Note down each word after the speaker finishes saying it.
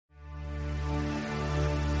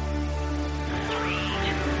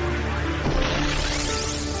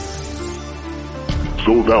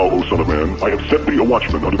So thou, O son of man, I have set thee a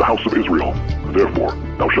watchman unto the house of Israel. Therefore,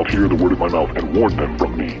 thou shalt hear the word of my mouth, and warn them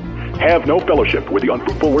from me. Have no fellowship with the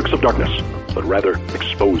unfruitful works of darkness, but rather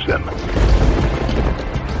expose them.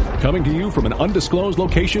 Coming to you from an undisclosed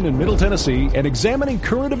location in Middle Tennessee and examining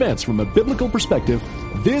current events from a biblical perspective,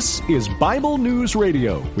 this is Bible News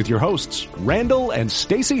Radio with your hosts, Randall and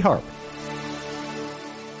Stacy Harp.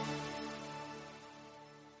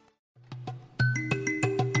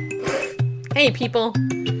 Hey, people.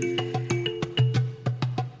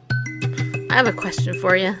 I have a question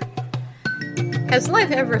for you. Has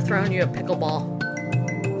life ever thrown you a pickleball?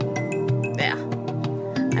 Yeah.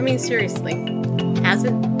 I mean, seriously. Has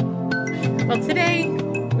it? Well, today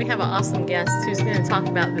we have an awesome guest who's going to talk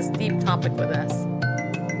about this deep topic with us.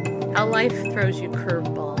 How life throws you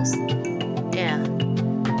curveballs. Yeah.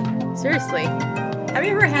 Seriously. Have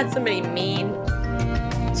you ever had somebody mean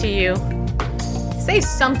to you? Say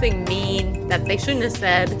something mean that they shouldn't have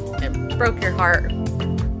said and broke your heart?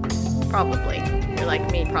 Probably. You're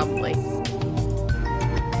like me, probably.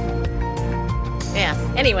 Yeah.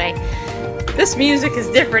 Anyway, this music is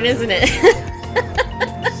different, isn't it?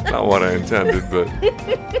 It's not what I intended, but...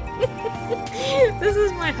 This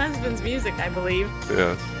is my husband's music, I believe.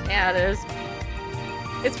 Yes. Yeah, it is.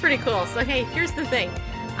 It's pretty cool. So, hey, here's the thing.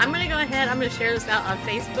 I'm going to go ahead, I'm going to share this out on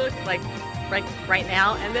Facebook, like, right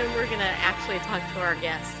now, and then we're going to actually talk to our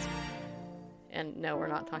guest. And no, we're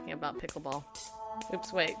not talking about pickleball.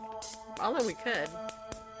 Oops, wait. Although we could.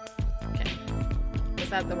 Okay. Was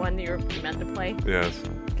that the one you meant to play? Yes.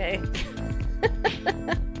 Okay.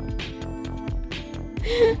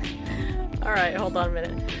 All right, hold on a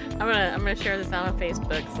minute. I'm gonna share this out on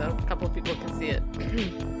Facebook so a couple of people can see it.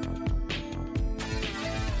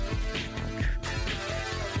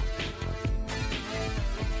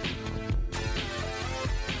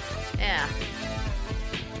 Yeah.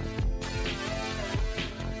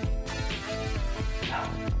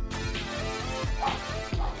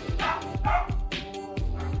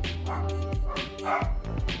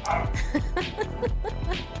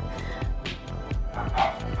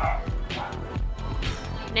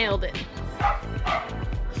 Nailed it.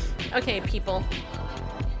 Okay, people.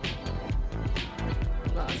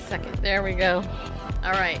 Hold on a second. There we go.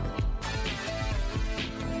 All right.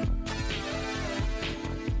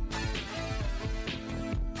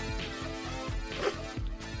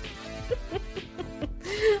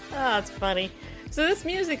 Oh, it's funny. So this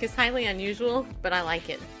music is highly unusual, but I like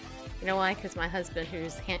it. You know why? Because my husband,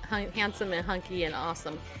 who's handsome and hunky and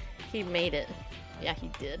awesome, he made it. Yeah, he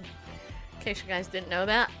did. In case you guys didn't know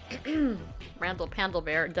that, Randall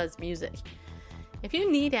Pandlebear does music. If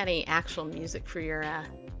you need any actual music for your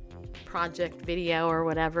project, video, or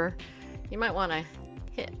whatever, you might want to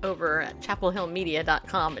hit over at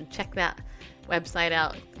chapelhillmedia.com and check that website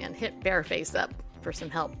out and hit Bareface up for some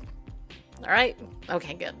help. All right?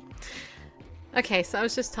 Okay, good. Okay, so I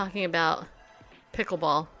was just talking about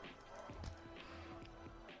pickleball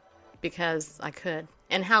because I could,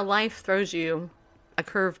 and how life throws you a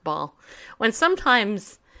curveball. When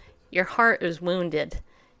sometimes your heart is wounded,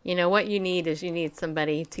 you know what you need is you need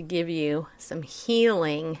somebody to give you some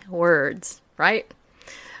healing words, right?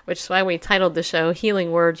 Which is why we titled the show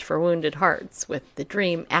Healing Words for Wounded Hearts with the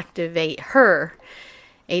Dream Activate Her.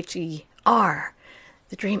 H-E-R.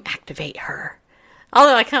 The Dream Activate Her.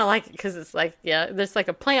 Although I kind of like it because it's like, yeah, there's like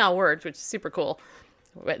a play on words, which is super cool.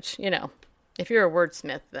 Which, you know, if you're a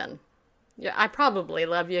wordsmith, then yeah, I probably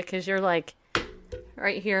love you because you're like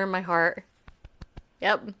right here in my heart.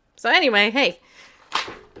 Yep. So anyway, hey,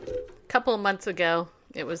 a couple of months ago,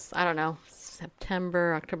 it was, I don't know,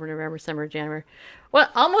 September, October, November, December, January. Well,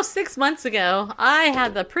 almost 6 months ago, I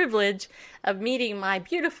had the privilege of meeting my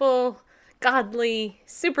beautiful, godly,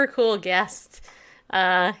 super cool guest,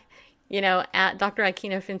 at Dr.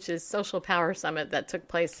 Ikena Finch's Social Power Summit that took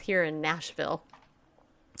place here in Nashville.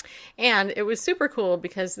 And it was super cool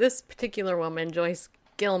because this particular woman, Joyce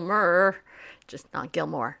Gilmer, just not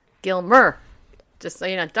Gilmore, Gilmer, just so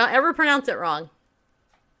you know, don't ever pronounce it wrong.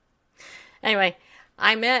 Anyway,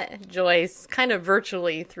 I met Joyce kind of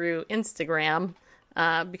virtually through Instagram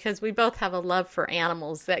because we both have a love for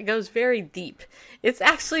animals that goes very deep. It's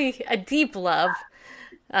actually a deep love.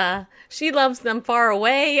 She loves them far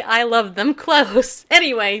away. I love them close.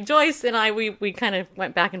 Anyway, Joyce and I, we kind of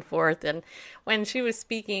went back and forth. And when she was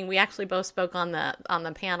speaking, we actually both spoke on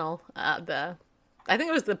the panel. I think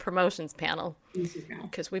it was the promotions panel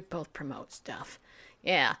because we both promote stuff.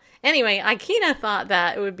 Yeah. Anyway, Ikena thought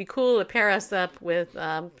that it would be cool to pair us up with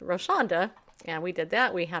Roshonda. And we did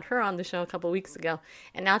that. We had her on the show a couple weeks ago.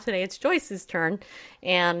 And now today it's Joyce's turn.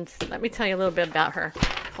 And let me tell you a little bit about her.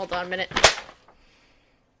 Hold on a minute.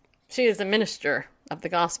 She is a minister of the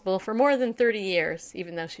gospel for more than 30 years,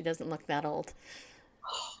 even though she doesn't look that old.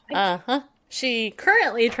 Uh-huh. She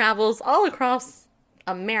currently travels all across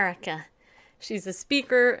America. She's a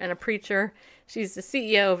speaker and a preacher. She's the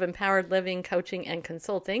CEO of Empowered Living Coaching and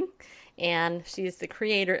Consulting, and she's the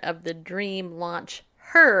creator of the Dream Launch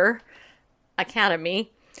Her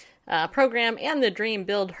Academy program and the Dream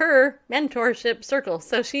Build Her mentorship circle.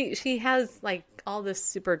 So she has like all this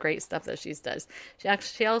super great stuff that she does.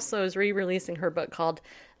 She also is re-releasing her book called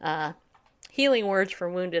Healing Words for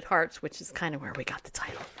Wounded Hearts, which is kind of where we got the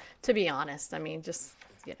title, to be honest. I mean, just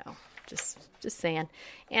saying.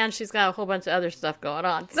 And she's got a whole bunch of other stuff going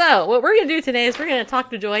on. So what we're going to do today is we're going to talk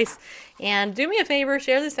to Joyce. And do me a favor,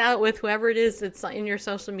 share this out with whoever it is that's in your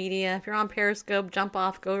social media. If you're on Periscope, jump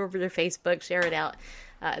off, go over to Facebook, share it out.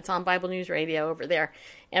 It's on Bible News Radio over there.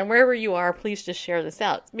 And wherever you are, please just share this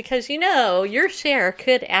out. Because, your share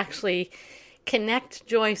could actually connect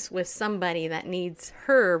Joyce with somebody that needs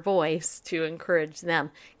her voice to encourage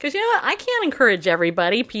them. Because, you know what? I can't encourage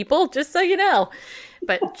everybody, people, just so you know.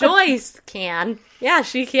 But Joyce can. Yeah,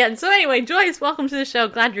 she can. So anyway, Joyce, welcome to the show.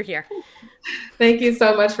 Glad you're here. Thank you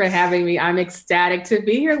so much for having me. I'm ecstatic to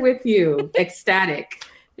be here with you. Ecstatic.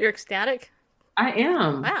 You're ecstatic? I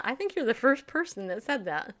am. Wow, I think you're the first person that said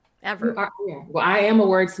that ever. Yeah. Well, I am a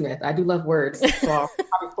wordsmith. I do love words, so I'll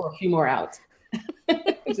probably pull a few more out.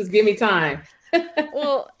 Just give me time.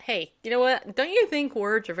 Well, hey, you know what? Don't you think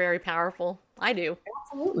words are very powerful? I do.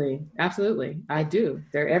 Absolutely. I do.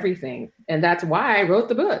 They're everything. And that's why I wrote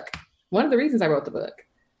the book. One of the reasons I wrote the book.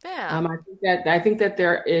 Yeah. I think that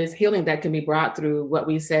there is healing that can be brought through what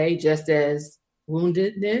we say, just as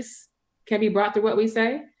woundedness can be brought through what we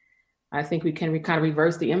say. I think we can kind of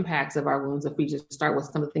reverse the impacts of our wounds if we just start with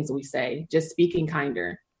some of the things that we say, just speaking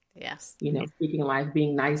kinder. Yes. Speaking life,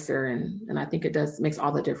 being nicer. And I think it makes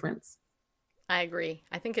all the difference. I agree.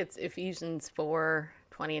 I think it's Ephesians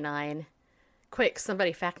 4:29. Quick,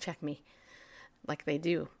 somebody fact check me, like they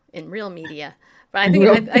do in real media. But I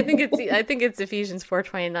think it's Ephesians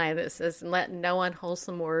 4:29 that says, "Let no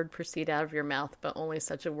unwholesome word proceed out of your mouth, but only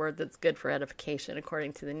such a word that's good for edification,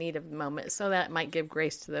 according to the need of the moment, so that it might give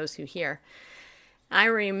grace to those who hear." I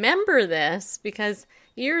remember this because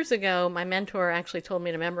years ago, my mentor actually told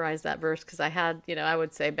me to memorize that verse because I had, I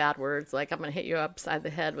would say bad words like, "I'm going to hit you upside the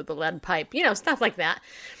head with a lead pipe," stuff like that.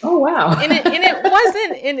 Oh, wow. and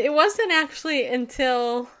it wasn't actually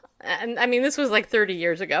until, and I mean, this was like 30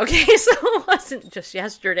 years ago. Okay. So it wasn't just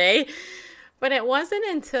yesterday, but it wasn't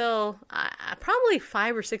until probably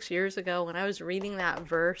 5 or 6 years ago when I was reading that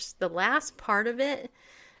verse, the last part of it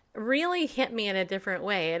really hit me in a different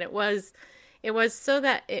way. And it was so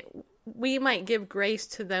that we might give grace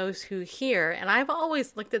to those who hear. And I've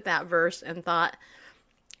always looked at that verse and thought,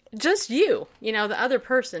 just you, the other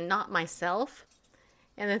person, not myself.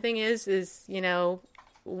 And the thing is,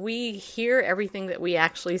 we hear everything that we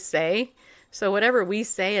actually say. So whatever we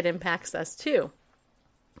say, it impacts us too.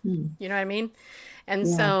 You know what I mean? And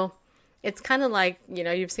so it's kind of like,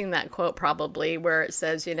 you've seen that quote probably where it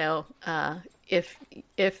says,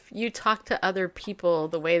 if you talk to other people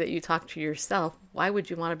the way that you talk to yourself, why would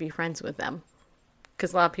you want to be friends with them?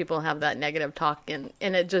 Because a lot of people have that negative talk and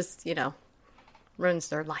it just, ruins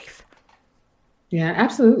their life. Yeah,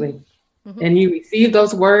 absolutely. Mm-hmm. And you receive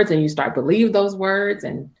those words and you start to believe those words.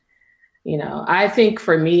 And, I think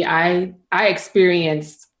for me, I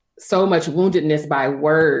experienced so much woundedness by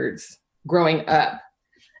words growing up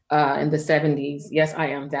in the 70s. Yes, I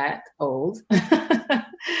am that old.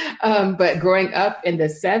 But growing up in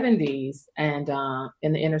the 70s and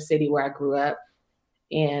in the inner city where I grew up,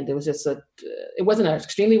 and it was just it wasn't an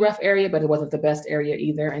extremely rough area, but it wasn't the best area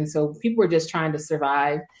either. And so people were just trying to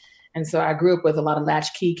survive. And so I grew up with a lot of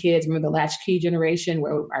latchkey kids. Remember the latchkey generation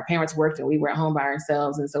where our parents worked and we were at home by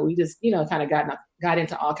ourselves. And so we just, kind of got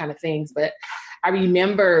into all kind of things. But I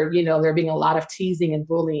remember, there being a lot of teasing and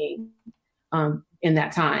bullying in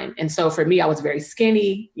that time. And so for me, I was very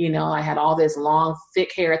skinny. I had all this long,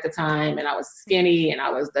 thick hair at the time, and I was skinny and I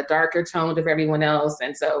was the darker toned of everyone else.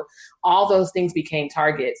 And so all those things became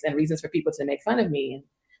targets and reasons for people to make fun of me.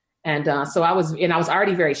 And so I was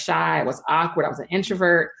already very shy. I was awkward. I was an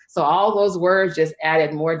introvert. So all those words just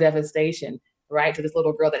added more devastation, right, to this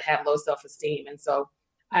little girl that had low self-esteem. And so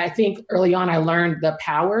I think early on, I learned the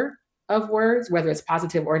power of words, whether it's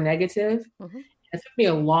positive or negative. Mm-hmm. It took me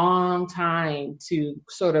a long time to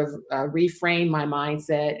sort of reframe my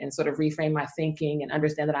mindset and sort of reframe my thinking and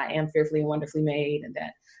understand that I am fearfully and wonderfully made and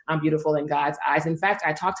that I'm beautiful in God's eyes. In fact,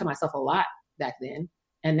 I talked to myself a lot back then.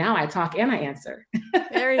 And now I talk and I answer.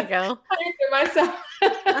 There you go. I answer myself.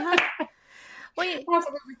 Uh-huh. Wait,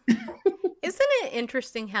 isn't it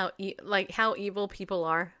interesting how evil people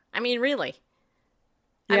are? I mean, really,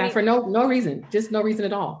 Yeah, I mean, for no reason, just no reason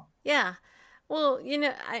at all. yeah. Well,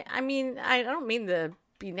 I mean, I don't mean to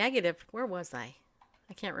be negative. Where was I?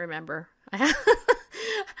 I can't remember. I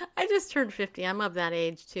just turned 50. I'm of that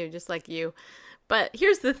age too, just like you. But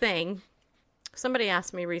here's the thing. Somebody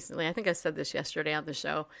asked me recently, I think I said this yesterday on the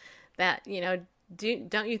show, that,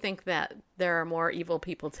 don't you think that there are more evil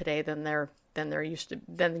people today than there used to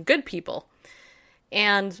than good people?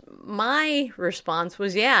 And my response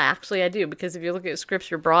was, yeah, actually I do, because if you look at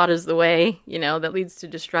scripture, broad is the way, that leads to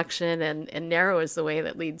destruction, and narrow is the way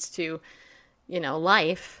that leads to,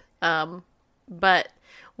 life. But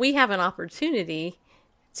we have an opportunity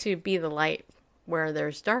to be the light where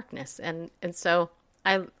there's darkness. And so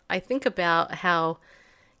I think about how,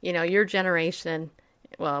 your generation,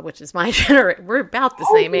 well, which is my generation, we're about the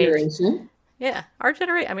same age. Yeah. Our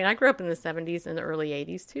generation, I mean, I grew up in the 70s and the early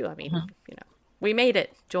 80s too. I mean, we made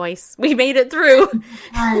it, Joyce. We made it through.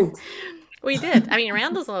 Right. We did. I mean,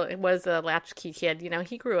 Randall was a latchkey kid.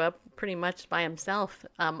 He grew up pretty much by himself.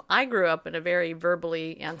 I grew up in a very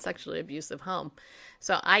verbally and sexually abusive home.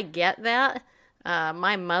 So I get that.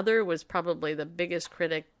 My mother was probably the biggest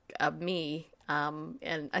critic of me,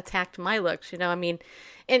 and attacked my looks,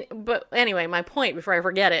 but anyway, my point before I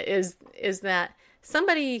forget it is that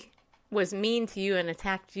somebody was mean to you and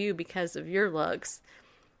attacked you because of your looks.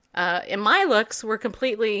 And my looks were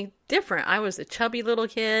completely different. I was a chubby little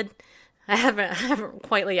kid. I haven't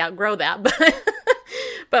quite outgrown that,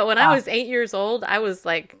 but when I was 8 years old, I was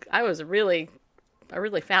a really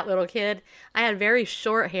fat little kid. I had very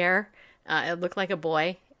short hair. It looked like a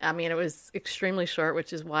boy. I mean, it was extremely short,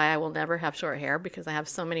 which is why I will never have short hair, because I have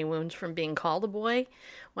so many wounds from being called a boy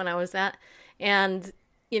when I was that. And,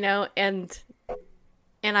 and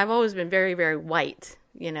I've always been very, very white,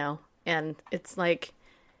 and it's like,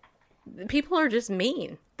 people are just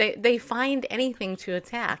mean. They find anything to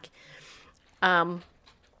attack. And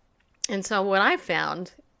so what I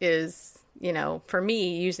found is, for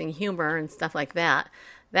me, using humor and stuff like that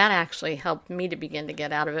actually helped me to begin to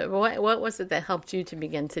get out of it. What was it that helped you to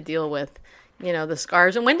begin to deal with, the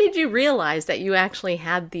scars? And when did you realize that you actually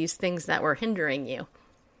had these things that were hindering you?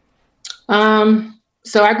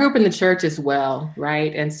 So I grew up in the church as well,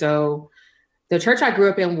 right? And so the church I grew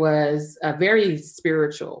up in was very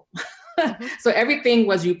spiritual. So everything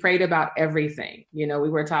was, you prayed about everything. We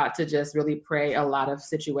were taught to just really pray a lot of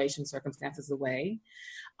situations, circumstances away.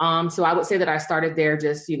 So I would say that I started there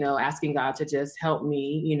just, asking God to just help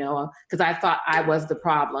me, because I thought I was the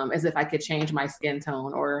problem, as if I could change my skin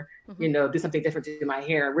tone or, do something different to my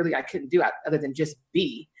hair. Really, I couldn't do it other than just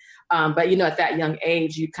be. But, at that young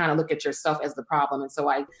age, you kind of look at yourself as the problem. And so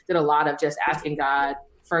I did a lot of just asking God,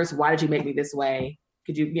 first, why did you make me this way?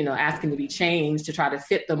 Could you, ask him to be changed to try to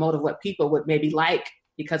fit the mold of what people would maybe like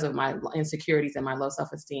because of my insecurities and my low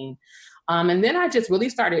self-esteem. And then I just really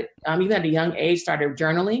started, even at a young age, started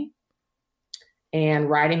journaling and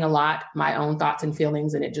writing a lot, my own thoughts and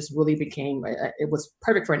feelings. And it just really became, it was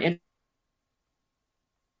perfect for an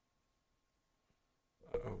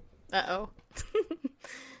Uh-oh.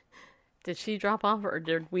 Did she drop off or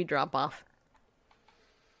did we drop off?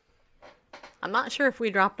 I'm not sure if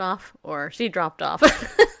we dropped off or she dropped off.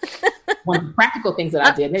 One of the practical things that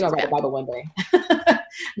I did, maybe I'll write the Bible one day.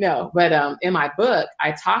 No, but in my book,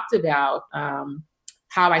 I talked about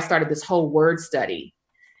how I started this whole word study.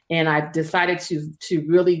 And I decided to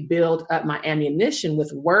really build up my ammunition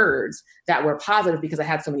with words that were positive, because I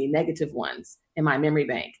had so many negative ones in my memory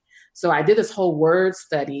bank. So I did this whole word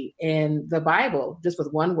study in the Bible, just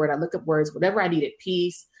with one word. I looked up words, whatever I needed,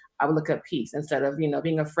 peace, I would look up peace. Instead of,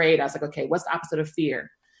 being afraid, I was like, okay, what's the opposite of fear?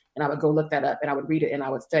 And I would go look that up and I would read it and I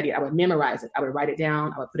would study it. I would memorize it. I would write it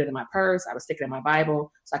down. I would put it in my purse. I would stick it in my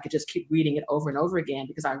Bible so I could just keep reading it over and over again,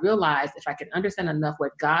 because I realized if I could understand enough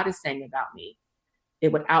what God is saying about me,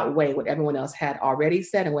 it would outweigh what everyone else had already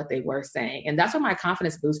said and what they were saying. And that's when my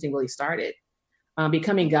confidence boosting really started,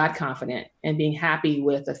 becoming God confident and being happy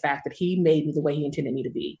with the fact that he made me the way he intended me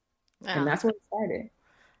to be. Yeah. And that's where it started.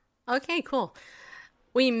 Okay, cool.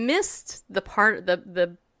 We missed the part,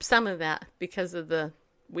 the some of that because of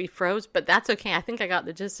we froze, but that's okay. I think I got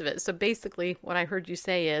the gist of it. So basically what I heard you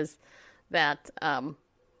say is that,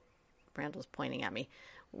 Randall's pointing at me.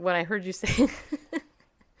 What I heard you say,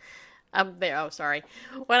 there. Oh, sorry.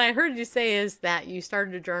 What I heard you say is that you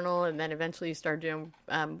started a journal and then eventually you started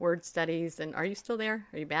doing word studies. And are you still there?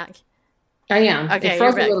 Are you back? I am. Okay, it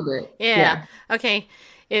froze a little bit. Yeah. Okay.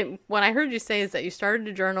 What I heard you say is that you started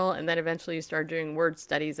a journal and then eventually you started doing word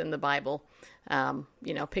studies in the Bible,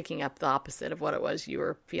 picking up the opposite of what it was you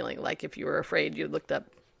were feeling. Like if you were afraid, you looked up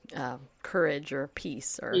courage or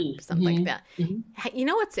peace or something like that. Mm-hmm. You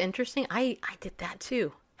know what's interesting? I did that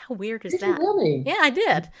too. How weird is Did that? you really? Yeah, I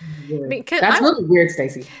did. That's really weird,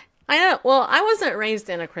 Stacy. I know. Well, I wasn't raised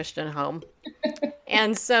in a Christian home.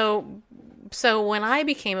 And so when I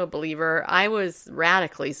became a believer, I was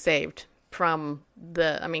radically saved from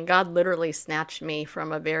God literally snatched me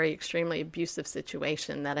from a very extremely abusive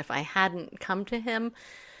situation that if I hadn't come to him,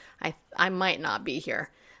 I might not be here.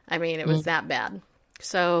 I mean, it was that bad.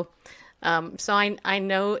 So I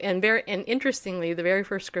know, and interestingly, the very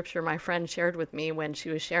first scripture my friend shared with me when she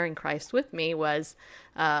was sharing Christ with me was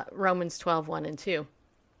Romans 12:1 and 2.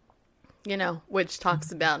 Which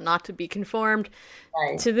talks about not to be conformed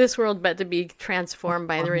to this world, but to be transformed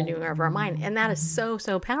by the renewing of our mind. And that is so,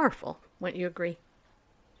 so powerful. Wouldn't you agree?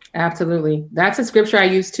 Absolutely. That's a scripture I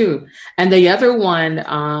use too. And the other one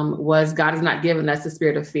was God has not given us the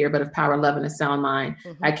spirit of fear, but of power, love, and a sound mind.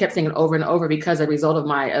 Mm-hmm. I kept saying it over and over because as a result of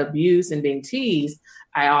my abuse and being teased,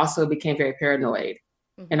 I also became very paranoid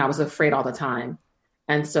and I was afraid all the time.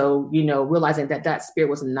 And so, realizing that spirit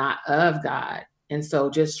was not of God. And so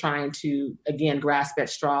just trying to, again, grasp at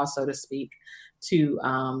straw, so to speak, to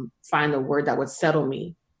find the word that would settle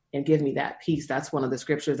me and give me that peace. That's one of the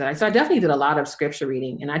scriptures so I definitely did a lot of scripture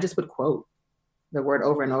reading, and I just would quote the word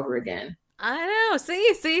over and over again. I know.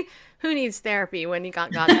 See, who needs therapy when you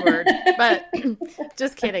got God's word? But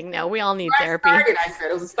just kidding. No, we all need therapy. I said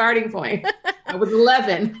it was a starting point. I was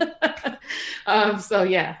 11. So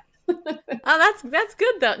yeah. Oh, that's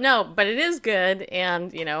good though. No, but it is good.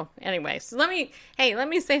 And anyway, so let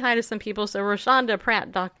me say hi to some people. So Roshonda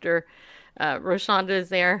Pratt, Dr. Roshonda is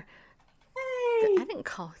there. Hey. I didn't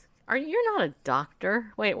call. You're not a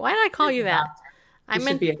doctor. Wait, why did I call you that? I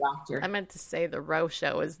should be a doctor. I meant to say the Roe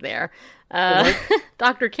Show is there.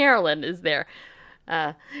 Dr. Carolyn is there.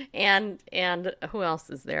 And who else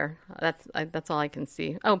is there? That's all I can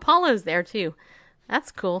see. Oh, Paula is there too. That's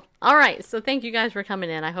cool. All right. So thank you guys for coming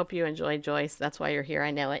in. I hope you enjoyed, Joyce. That's why you're here.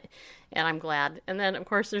 I know it. And I'm glad. And then, of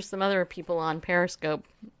course, there's some other people on Periscope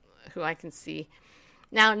who I can see.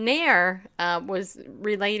 Now, Nair was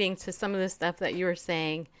relating to some of the stuff that you were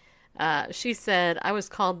saying. She said, I was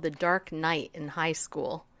called the Dark Knight in high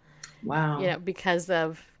school. Wow. Because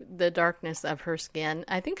of the darkness of her skin.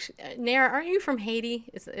 I think, Nair, aren't you from Haiti,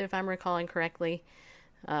 if I'm recalling correctly?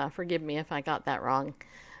 Forgive me if I got that wrong.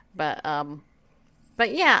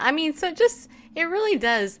 But yeah, I mean, so just, it really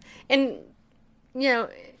does. And,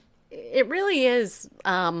 it really is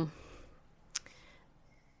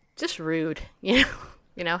just rude,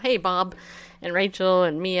 hey, Bob and Rachel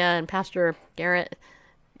and Mia and Pastor Garrett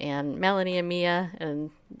and Melanie and Mia and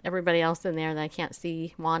everybody else in there that I can't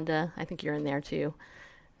see. Wanda, I think you're in there too.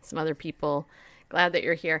 Some other people. Glad that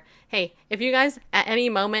you're here. Hey, if you guys at any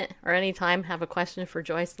moment or any time have a question for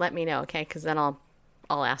Joyce, let me know, okay? Because then I'll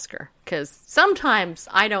ask her. Because sometimes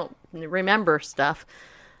I don't remember stuff.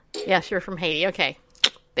 Yes, you're from Haiti. Okay.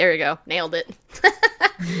 There you go. Nailed it.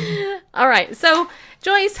 All right. So,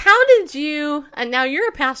 Joyce, how did you... And now you're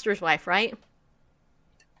a pastor's wife, right?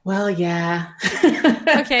 Well, yeah.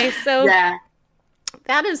 Okay, so... Yeah.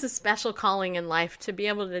 That is a special calling in life, to be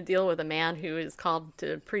able to deal with a man who is called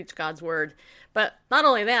to preach God's word. But not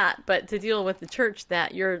only that, but to deal with the church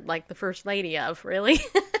that you're like the first lady of, really.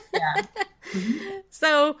 Yeah. Mm-hmm.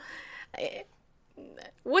 So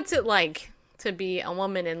what's it like to be a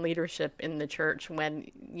woman in leadership in the church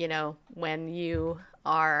when you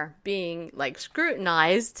are being like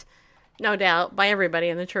scrutinized, no doubt, by everybody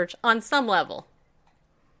in the church on some level?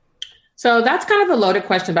 So that's kind of a loaded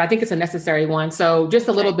question, but I think it's a necessary one. So just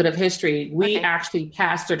a little bit of history. We actually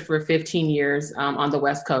pastored for 15 years on the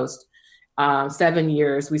West Coast. 7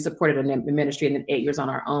 years we supported a ministry, and then 8 years on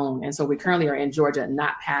our own. And so we currently are in Georgia,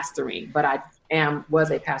 not pastoring, but I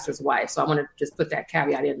was a pastor's wife. So I want to just put that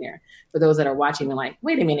caveat in there for those that are watching and like,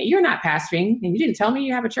 wait a minute, you're not pastoring and you didn't tell me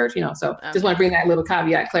you have a church, So just want to bring that little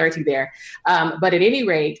caveat clarity there. But at any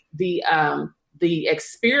rate, the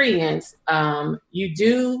experience, you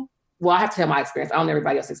do. Well, I have to tell my experience. I don't know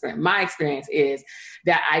everybody else's experience. My experience is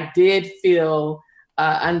that I did feel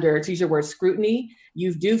under, to use your word, scrutiny.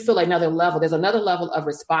 You do feel another level. There's another level of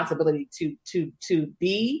responsibility to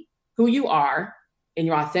be who you are in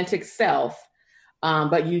your authentic self.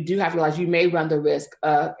 But you do have to realize you may run the risk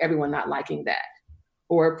of everyone not liking that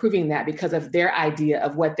or approving that because of their idea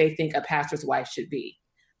of what they think a pastor's wife should be.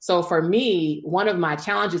 So for me, one of my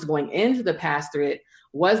challenges going into the pastorate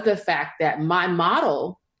was the fact that my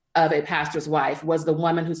model of a pastor's wife was the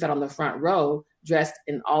woman who sat on the front row, dressed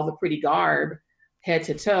in all the pretty garb, head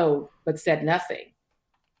to toe, but said nothing.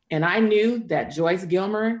 And I knew that Joyce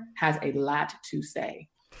Gilmer has a lot to say.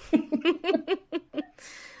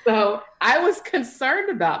 So I was concerned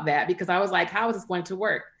about that because I was like, how is this going to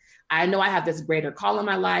work? I know I have this greater call in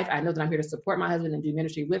my life. I know that I'm here to support my husband and do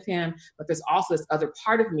ministry with him, but there's also this other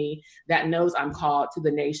part of me that knows I'm called to the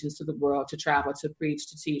nations, to the world, to travel, to preach,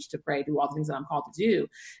 to teach, to pray, do all the things that I'm called to do.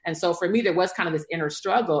 And so for me, there was kind of this inner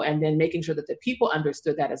struggle, and then making sure that the people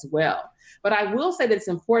understood that as well. But I will say that it's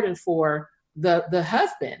important for the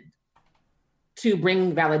husband to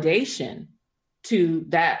bring validation to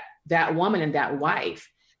that woman and that wife.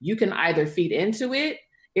 You can either feed into it.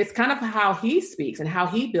 It's kind of how he speaks and how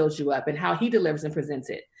he builds you up and how he delivers and presents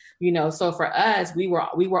it. So for us, we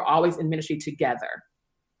were always in ministry together.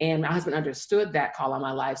 And my husband understood that call on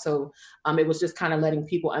my life. So it was just kind of letting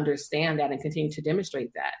people understand that and continue to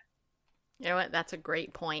demonstrate that. You know what? That's a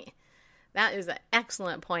great point. That is an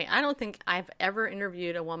excellent point. I don't think I've ever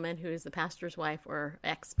interviewed a woman who is the pastor's wife or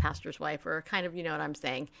ex-pastor's wife, or kind of, you know what I'm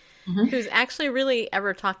saying, who's actually really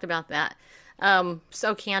ever talked about that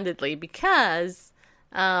so candidly, because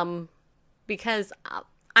I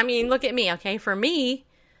mean, look at me, okay? For me,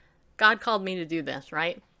 God called me to do this,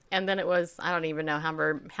 right? And then it was, I don't even know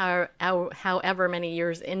however many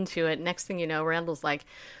years into it, next thing you know, Randall's like,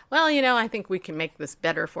 well, I think we can make this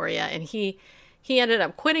better for you. And he ended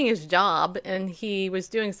up quitting his job, and he was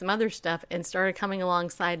doing some other stuff and started coming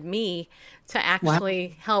alongside me to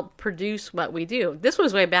actually help produce what we do. This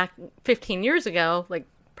was way back 15 years ago, like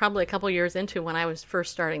probably a couple years into when I was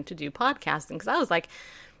first starting to do podcasting, because I was like,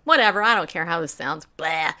 whatever, I don't care how this sounds,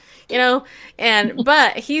 blah,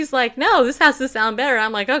 but he's like, no, this has to sound better.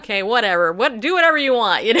 I'm like, okay, whatever, do whatever you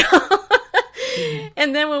want,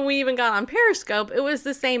 And then when we even got on Periscope, it was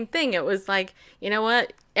the same thing. It was like, you know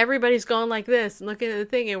what? Everybody's going like this and looking at the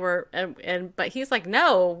thing, but he's like,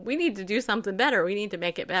 no, we need to do something better. We need to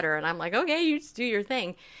make it better. And I'm like, okay, you just do your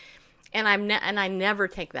thing. And I never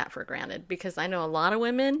take that for granted, because I know a lot of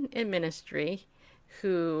women in ministry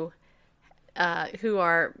who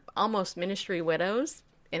are almost ministry widows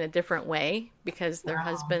in a different way, because their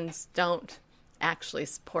husbands don't actually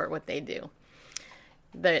support what they do.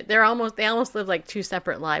 They almost live like two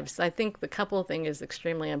separate lives. I think the couple thing is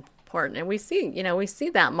extremely important, and we see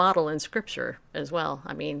that model in Scripture as well.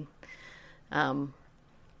 I mean,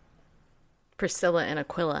 Priscilla and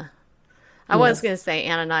Aquila. I was going to say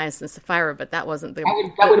Ananias and Sapphira, but that wasn't the.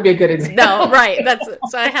 That would be a good example. No, right.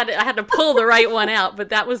 So I had to pull the right one out, but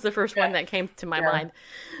that was the first one that came to my mind.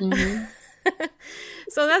 Mm-hmm.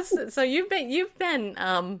 So you've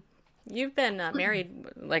been married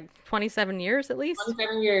like 27 years at least.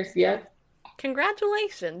 27 years, yeah.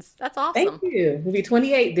 Congratulations! That's awesome. Thank you. We'll be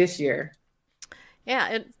 28 this year.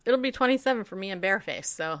 Yeah, it'll be 27 for me and Bareface.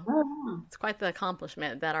 So It's quite the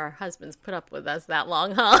accomplishment that our husbands put up with us that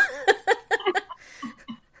long, huh?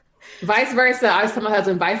 Vice versa. I was telling my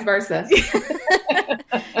husband, vice versa.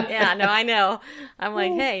 Yeah, no, I know. I'm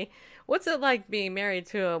like, hey, what's it like being married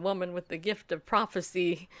to a woman with the gift of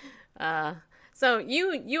prophecy? So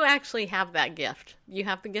you actually have that gift. You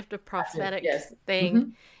have the gift of prophetic thing. Mm-hmm.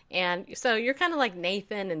 And so you're kind of like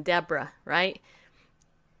Nathan and Deborah, right?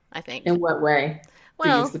 I think. In what way?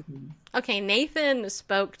 Well, okay, Nathan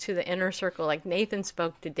spoke to the inner circle. Like Nathan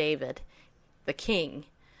spoke to David, the king,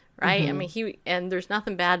 right? Mm-hmm. I mean, and there's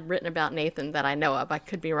nothing bad written about Nathan that I know of. I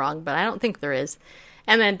could be wrong, but I don't think there is.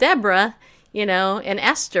 And then Deborah, and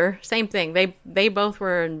Esther, same thing. They both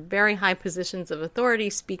were in very high positions of authority,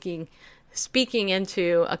 speaking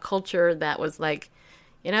into a culture that was like,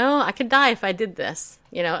 I could die if I did this,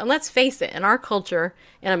 and let's face it, in our culture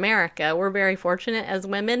in America, we're very fortunate as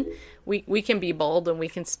women. We can be bold and we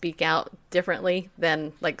can speak out differently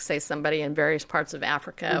than, like, say, somebody in various parts of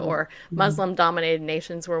Africa or Muslim-dominated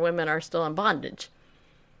nations where women are still in bondage.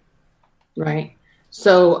 Right.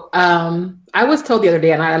 So I was told the other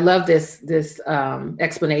day, and I love this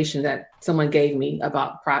explanation that someone gave me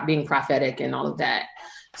about being prophetic and all of that.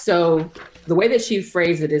 So the way that she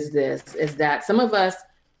phrased it is that some of us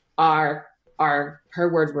are, her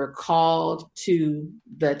words were, called to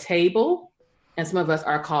the table, and some of us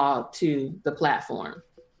are called to the platform.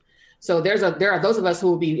 So there are those of us who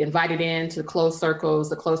will be invited into closed circles,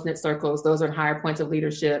 the close-knit circles, those are in higher points of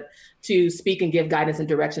leadership, to speak and give guidance and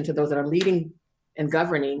direction to those that are leading and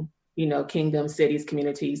governing, kingdoms, cities,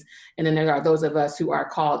 communities. And then there are those of us who are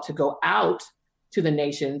called to go out to the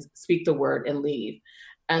nations, speak the word, and lead.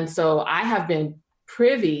 And so I have been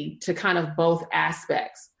privy to kind of both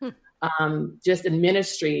aspects. Just in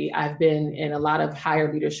ministry, I've been in a lot of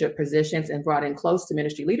higher leadership positions and brought in close to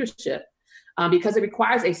ministry leadership because it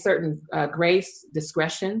requires a certain grace,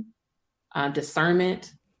 discretion,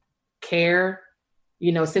 discernment, care,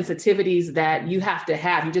 sensitivities that you have to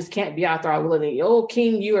have. You just can't be out there all willing, oh,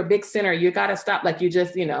 king, you are a big sinner. You got to stop. Like, you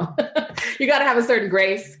just, you got to have a certain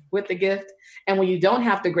grace with the gift. And when you don't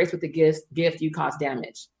have the grace with the gift, you cause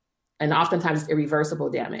damage. And oftentimes it's irreversible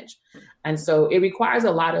damage. And so it requires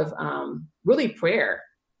a lot of really prayer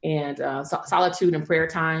and solitude and prayer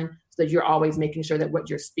time, so that you're always making sure that what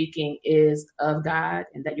you're speaking is of God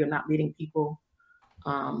and that you're not leading people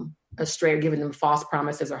astray or giving them false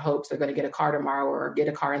promises or hopes they're going to get a car tomorrow or get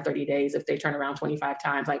a car in 30 days if they turn around 25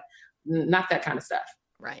 times. Like, not that kind of stuff.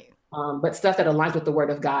 Right. But stuff that aligns with the word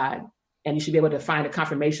of God. And you should be able to find a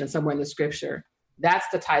confirmation somewhere in the scripture. That's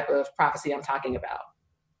the type of prophecy I'm talking about.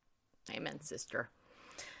 Amen, sister.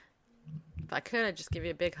 If I could, I'd just give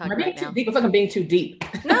you a big hug right now. Deep. I feel like I'm being too deep.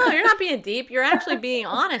 No, you're not being deep. You're actually being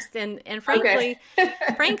honest, and frankly,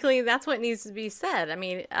 frankly, that's what needs to be said. I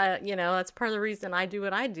mean, that's part of the reason I do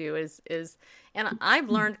what I do is, and I've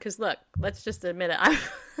learned, because look, let's just admit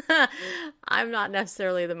it, I'm not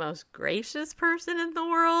necessarily the most gracious person in the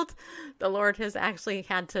world. The Lord has actually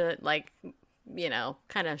had to,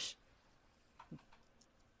 kind of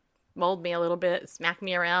mold me a little bit, smack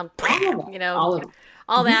me around,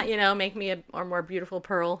 all that, make me a more beautiful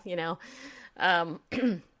pearl,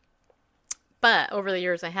 but over the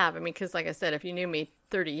years I have, because like I said, if you knew me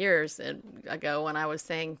 30 years ago when I was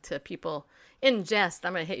saying to people in jest,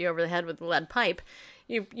 I'm going to hit you over the head with a lead pipe,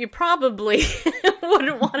 you probably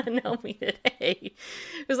wouldn't want to know me today.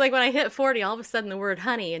 It was like when I hit 40, all of a sudden the word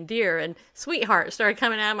honey and dear and sweetheart started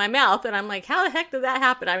coming out of my mouth, and I'm like, how the heck did that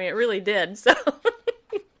happen? I mean, it really did. So,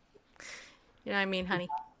 you know what I mean, honey?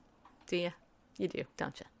 Do you? You do,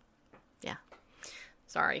 don't you? Yeah.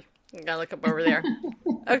 Sorry. I gotta look up over there.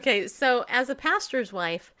 Okay, so as a pastor's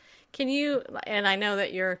wife, can you, and I know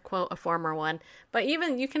that you're, quote, a former one, but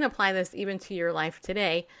even you can apply this even to your life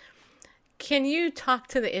today. Can you talk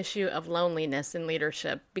to the issue of loneliness in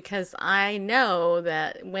leadership? Because I know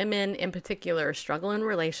that women in particular struggle in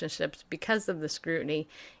relationships because of the scrutiny,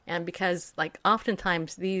 and because,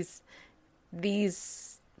 oftentimes these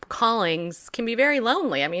callings can be very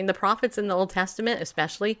lonely. I mean, the prophets in the Old Testament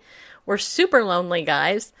especially were super lonely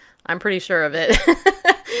guys. I'm pretty sure of it.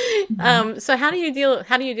 So how do you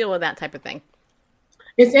deal with that type of thing?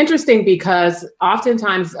 It's interesting because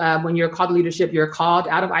oftentimes when you're called to leadership, you're called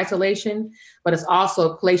out of isolation, but it's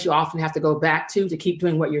also a place you often have to go back to keep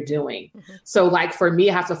doing what you're doing. Mm-hmm. So for me,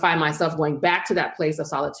 I have to find myself going back to that place of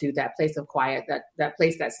solitude, that place of quiet, that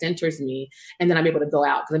place that centers me. And then I'm able to go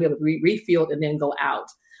out because I'm able to be refilled and then go out.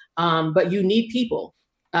 But you need people.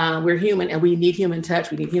 We're human and we need human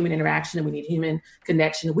touch. We need human interaction and we need human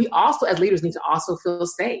connection. We also, as leaders, need to also feel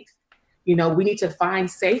safe. We need to find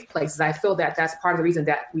safe places. I feel that that's part of the reason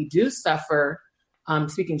that we do suffer,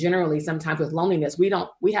 speaking generally, sometimes with loneliness.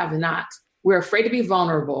 We're afraid to be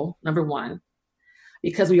vulnerable, number one,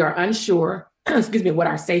 because we are unsure, what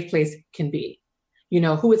our safe place can be.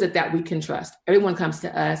 Who is it that we can trust? Everyone comes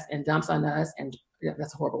to us and dumps on us, and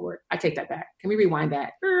that's a horrible word. I take that back. Can we rewind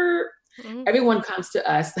that? Mm-hmm. Everyone comes to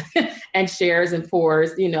us and shares and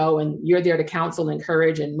pours, and you're there to counsel,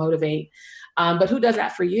 encourage, and motivate. But who does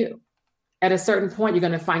that for you? At a certain point, you're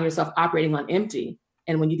going to find yourself operating on empty.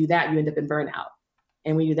 And when you do that, you end up in burnout.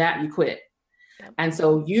 And when you do that, you quit. Yep. And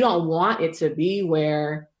so you don't want it to be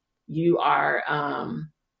where you are,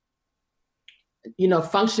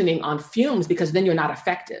 functioning on fumes, because then you're not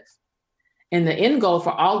effective. And the end goal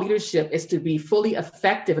for all leadership is to be fully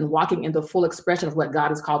effective and walking in the full expression of what God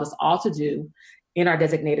has called us all to do in our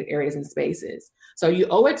designated areas and spaces. So you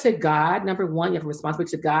owe it to God. Number one, you have a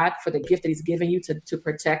responsibility to God for the gift that he's given you to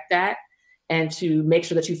protect that, and to make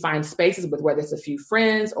sure that you find spaces with, whether it's a few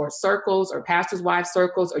friends or circles or pastor's wife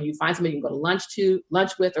circles, or you find somebody you can go to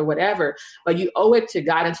lunch with or whatever. But you owe it to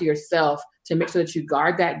God and to yourself to make sure that you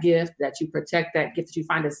guard that gift, that you protect that gift, that you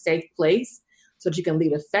find a safe place so that you can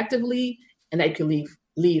lead effectively and that you can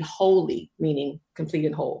lead wholly, meaning complete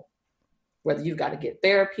and whole, whether you've got to get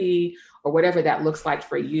therapy or whatever that looks like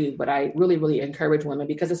for you. But I really, really encourage women,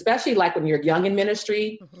 because especially when you're young in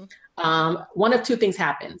ministry, one of two things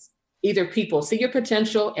happens. Either people see your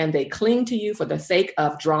potential and they cling to you for the sake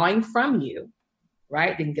of drawing from you,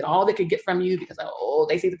 right? They can get all they can get from you because,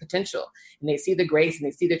 they see the potential and they see the grace and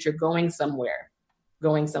they see that you're going somewhere.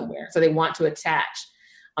 So they want to attach.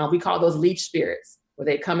 We call those leech spirits, where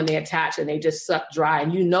they come and they attach and they just suck dry.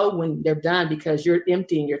 And when they're done, because you're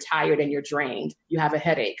empty and you're tired and you're drained, you have a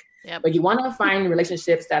headache. Yep. But you want to find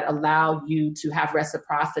relationships that allow you to have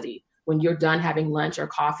reciprocity. When you're done having lunch or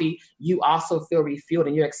coffee, you also feel refilled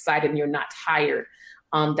and you're excited and you're not tired.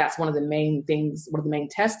 That's one of the main things, one of the main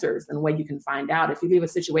testers, and the way you can find out. If you leave a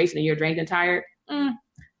situation and you're drained and tired,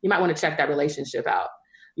 you might want to check that relationship out.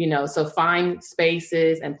 So find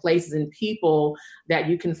spaces and places and people that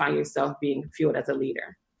you can find yourself being fueled as a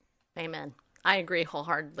leader. Amen. I agree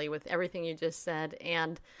wholeheartedly with everything you just said.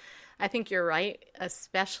 And I think you're right,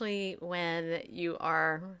 especially when you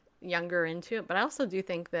are younger into it, but I also do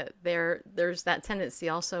think that there's that tendency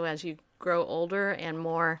also as you grow older and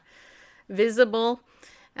more visible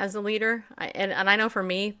as a leader. And I know for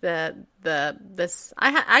me, I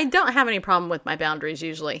don't have any problem with my boundaries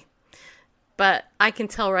usually, but I can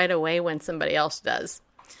tell right away when somebody else does,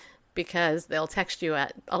 because they'll text you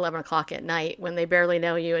at 11 o'clock at night when they barely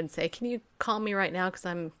know you and say, can you call me right now? Cause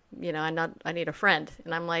I need a friend.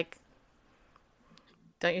 And I'm like,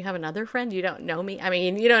 don't you have another friend? You don't know me. I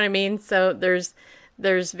mean, you know what I mean? So there's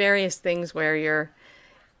various things where you're,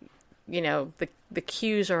 the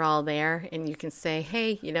cues are all there and you can say,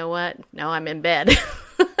 hey, you know what? No, I'm in bed.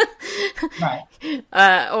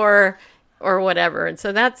 Right. Or whatever. And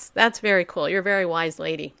so that's very cool. You're a very wise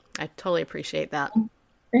lady. I totally appreciate that.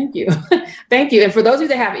 Thank you. Thank you. And for those of you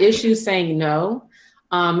that have issues saying no,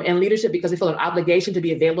 in leadership, because we feel an obligation to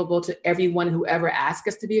be available to everyone who ever asks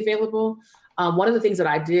us to be available. One of the things that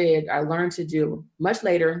I learned to do much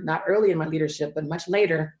later, not early in my leadership, but much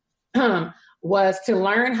later, was to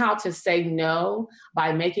learn how to say no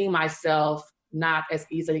by making myself not as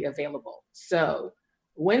easily available. So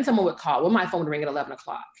when someone would call, when my phone would ring at 11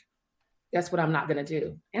 o'clock, guess what I'm not going to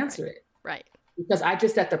do? Answer it. Right. Because I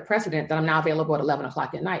just set the precedent that I'm now available at 11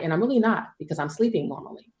 o'clock at night. And I'm really not, because I'm sleeping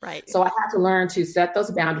normally. Right. So I had to learn to set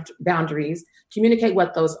those boundaries, communicate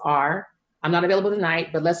what those are. I'm not available tonight,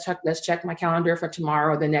 but let's check my calendar for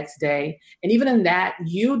tomorrow or the next day. And even in that,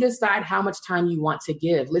 you decide how much time you want to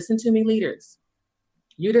give. Listen to me, leaders.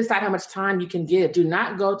 You decide how much time you can give. Do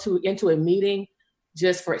not go into a meeting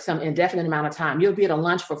just for some indefinite amount of time. You'll be at a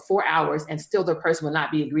lunch for 4 hours and still the person will not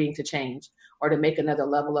be agreeing to change or to make another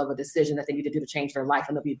level of a decision that they need to do to change their life.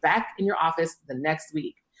 And they'll be back in your office the next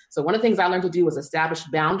week. So one of the things I learned to do was establish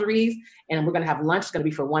boundaries, and we're going to have lunch. It's going to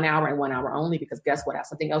be for 1 hour and 1 hour only, because guess what? I have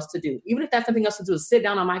something else to do. Even if that's something else to do is sit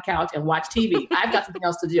down on my couch and watch TV. I've got something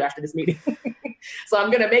else to do after this meeting. So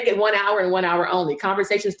I'm going to make it 1 hour and 1 hour only.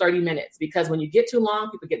 Conversations 30 minutes, because when you get too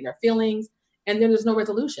long, people get in their feelings and then there's no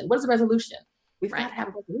resolution. What is the resolution? We've got to have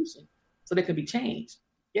a resolution so there can be change.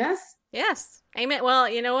 Yes? Yes. Amen. Well,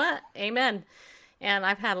 you know what? Amen. And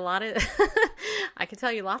I've had a lot of, I can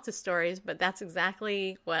tell you lots of stories, but that's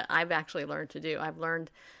exactly what I've actually learned to do. I've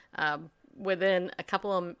learned within a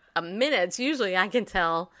couple of minutes, usually I can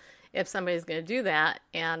tell if somebody's going to do that.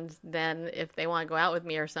 And then if they want to go out with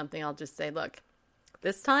me or something, I'll just say, look,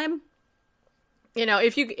 this time,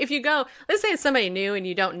 if you go, let's say it's somebody new and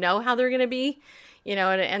you don't know how they're going to be,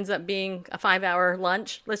 and it ends up being a 5-hour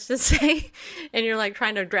lunch, let's just say, and you're like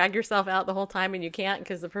trying to drag yourself out the whole time and you can't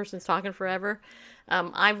because the person's talking forever.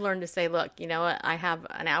 I've learned to say, look, you know what? I have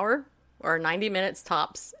an hour or 90 minutes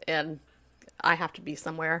tops and I have to be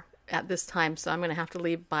somewhere at this time. So I'm going to have to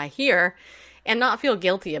leave by here and not feel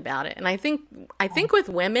guilty about it. And I think with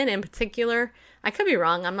women in particular, I could be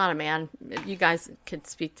wrong. I'm not a man. You guys could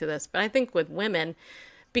speak to this, but I think with women,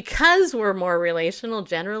 because we're more relational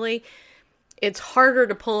generally, it's harder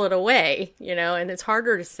to pull it away, and it's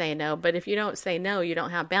harder to say no. But if you don't say no, you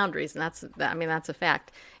don't have boundaries. And that's a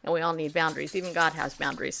fact. And we all need boundaries. Even God has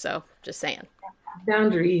boundaries. So just saying.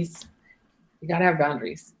 Boundaries. You got to have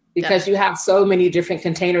boundaries, because you have so many different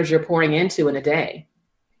containers you're pouring into in a day.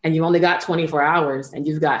 And you only got 24 hours, and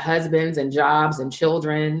you've got husbands and jobs and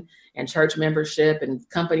children and church membership and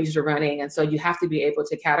companies you're running. And so you have to be able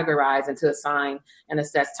to categorize and to assign and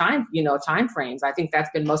assess time frames. I think that's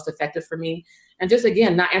been most effective for me. And just,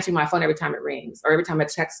 again, not answering my phone every time it rings or every time a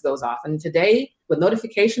text goes off. And today, with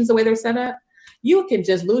notifications, the way they're set up, you can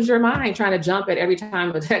just lose your mind trying to jump at every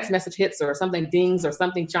time a text message hits or something dings or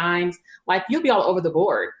something chimes. Like, you'll be all over the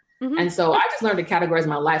board. Mm-hmm. And so I just learned to categorize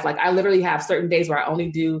my life. Like, I literally have certain days where I only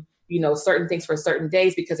do, certain things for certain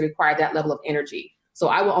days because it require that level of energy. So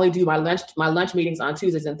I will only do my lunch meetings on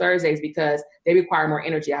Tuesdays and Thursdays because they require more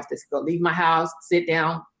energy. I have to go leave my house, sit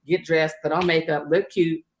down, get dressed, put on makeup, look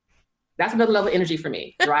cute. That's another level of energy for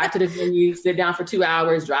me. Drive to the venue, sit down for 2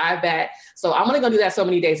 hours, drive back. So I'm only going to do that so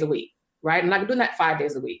many days a week, right? I'm not going to do that 5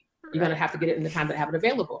 days a week. You're going to have to get it in the time that I have it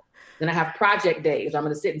available. Then I have project days. I'm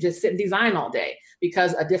going to sit and design all day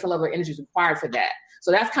because a different level of energy is required for that. So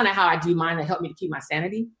that's kind of how I do mine to help me to keep my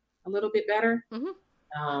sanity a little bit better. Mm-hmm.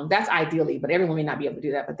 That's ideally, but everyone may not be able to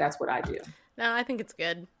do that, but that's what I do. No, I think it's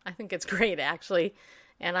good. I think it's great, actually.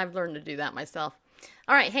 And I've learned to do that myself.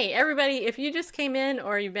 All right. Hey, everybody, if you just came in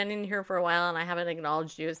or you've been in here for a while and I haven't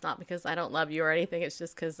acknowledged you, it's not because I don't love you or anything. It's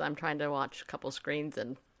just because I'm trying to watch a couple screens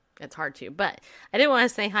and it's hard to. But I did want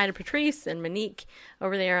to say hi to Patrice and Monique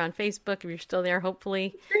over there on Facebook, if you're still there,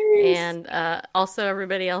 hopefully. Patrice. And also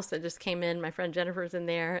everybody else that just came in. My friend Jennifer's in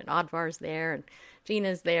there, and Oddvar's there, and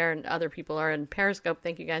Gina's there, and other people are in Periscope.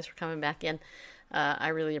 Thank you guys for coming back in. I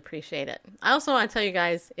really appreciate it. I also want to tell you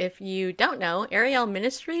guys, if you don't know, Ariel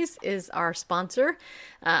Ministries is our sponsor.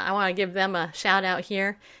 I want to give them a shout out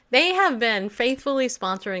here. They have been faithfully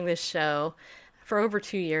sponsoring this show for over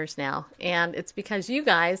 2 years now, and it's because you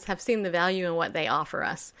guys have seen the value in what they offer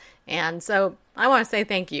us. And so I want to say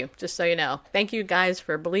thank you, just so you know. Thank you guys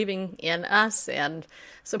for believing in us and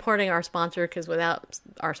supporting our sponsor, because without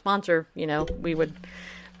our sponsor, we wouldn't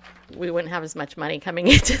have as much money coming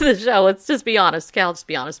into the show. Let's just be honest. I'll just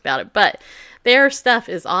be honest about it. But their stuff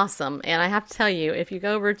is awesome. And I have to tell you, if you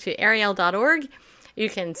go over to ariel.org, you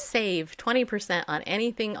can save 20% on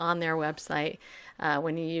anything on their website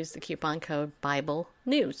when you use the coupon code Bible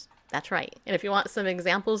News. That's right. And if you want some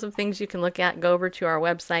examples of things you can look at, go over to our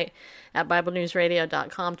website at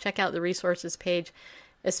BibleNewsRadio.com. Check out the resources page,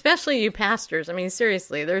 especially you pastors. I mean,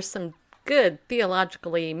 seriously, there's some good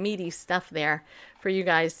theologically meaty stuff there for you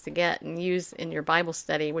guys to get and use in your Bible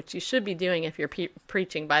study, which you should be doing if you're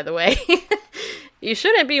preaching, by the way. You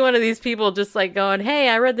shouldn't be one of these people just like going, hey,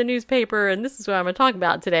 I read the newspaper and this is what I'm going to talk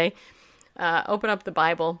about today. Open up the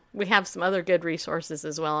Bible. We have some other good resources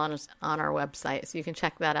as well on our website, so you can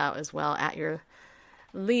check that out as well at your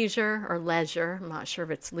leisure or leisure. I'm not sure if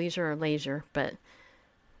it's leisure or leisure, but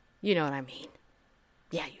you know what I mean.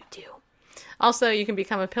 Yeah, you do. Also, you can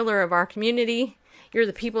become a pillar of our community. You're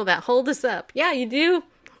the people that hold us up. Yeah, you do.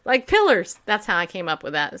 Like pillars. That's how I came up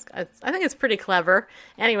with that. I think it's pretty clever.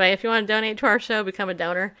 Anyway, if you want to donate to our show, become a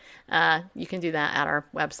donor, you can do that at our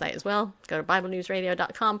website as well. Go to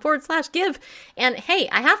BibleNewsRadio.com/give. And hey,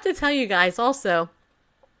 I have to tell you guys also,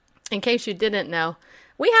 in case you didn't know,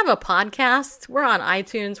 we have a podcast. We're on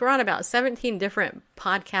iTunes. We're on about 17 different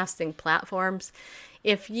podcasting platforms.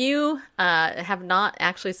 If you have not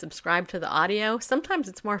actually subscribed to the audio, sometimes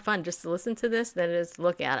it's more fun just to listen to this than it is to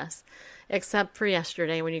look at us. Except for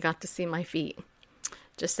yesterday when you got to see my feet.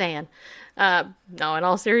 Just saying. No, in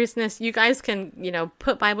all seriousness, you guys can,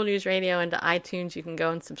 put Bible News Radio into iTunes. You can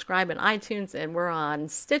go and subscribe in iTunes, and we're on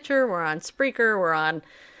Stitcher, we're on Spreaker, we're on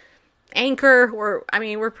Anchor.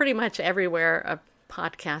 We're pretty much everywhere a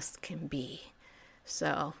podcast can be.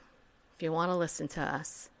 So, if you want to listen to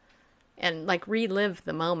us and relive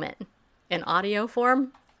the moment in audio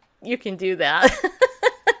form, you can do that.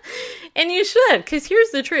 And you should, because here's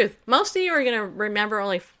the truth. Most of you are going to remember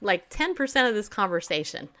only 10% of this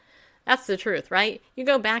conversation. That's the truth, right? You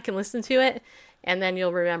go back and listen to it, and then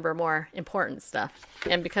you'll remember more important stuff.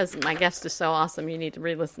 And because my guest is so awesome, you need to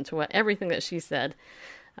re-listen to everything that she said.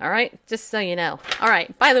 All right? Just so you know. All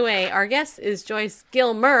right. By the way, our guest is Joyce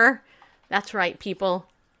Gilmer. That's right, people.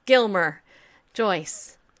 Gilmer.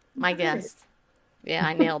 Joyce, my guest. Yeah,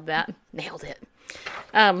 I nailed that. Nailed it.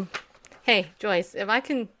 Hey, Joyce, if I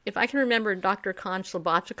can remember Dr. Kon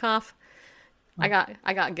Slobodchikov, I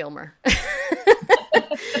got Gilmer.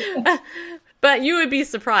 But you would be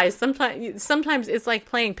surprised. Sometimes it's like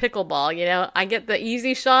playing pickleball, I get the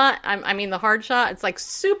easy shot. The hard shot. It's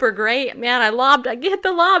super great. Man, I get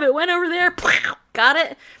the lob. It went over there. Got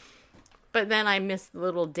it. But then I missed the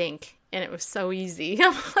little dink, and it was so easy.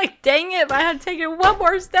 I'm like, dang it. If I had taken one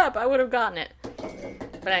more step, I would have gotten it.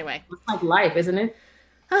 But anyway. It's like life, isn't it?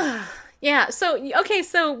 Yeah. So we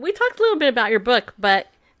talked a little bit about your book, but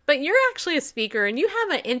you're actually a speaker, and you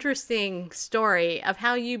have an interesting story of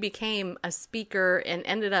how you became a speaker and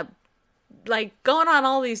ended up going on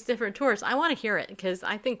all these different tours. I want to hear it because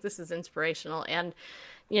I think this is inspirational, and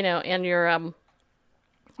and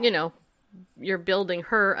you're building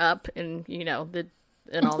her up, and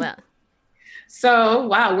and all that. So,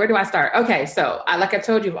 wow, where do I start? Okay, so like I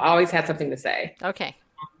told you, I've always had something to say. Okay.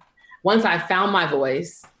 Once I found my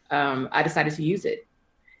voice, I decided to use it.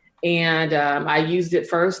 And I used it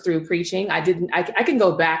first through preaching. I can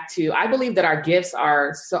go back to, I believe that our gifts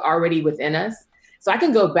are so already within us. So I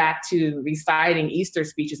can go back to reciting Easter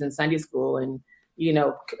speeches in Sunday school and,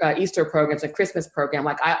 Easter programs and Christmas program.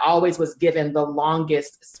 I always was given the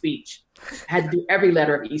longest speech. I had to do every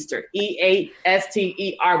letter of Easter,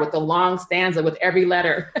 E-A-S-T-E-R, with the long stanza with every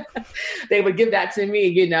letter. They would give that to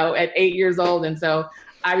me, at 8 years old. And so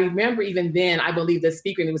I remember even then, I believe the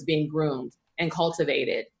speaker was being groomed and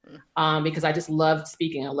cultivated because I just loved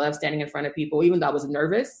speaking. I loved standing in front of people, even though I was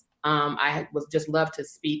nervous. I was just loved to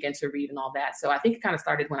speak and to read and all that. So I think it kind of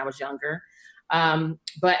started when I was younger.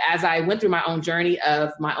 But as I went through my own journey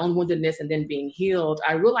of my own woundedness and then being healed,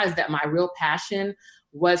 I realized that my real passion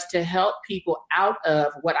was to help people out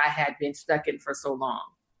of what I had been stuck in for so long,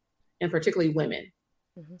 and particularly women.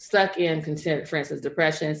 Stuck in, for instance,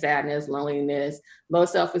 depression, sadness, loneliness, low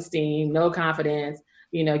self-esteem, no confidence,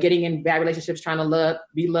 getting in bad relationships, trying to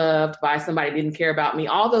be loved by somebody who didn't care about me.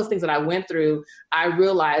 All those things that I went through, I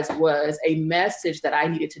realized was a message that I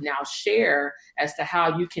needed to now share as to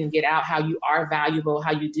how you can get out, how you are valuable,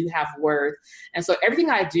 how you do have worth. And so everything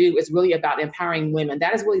I do is really about empowering women.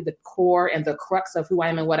 That is really the core and the crux of who I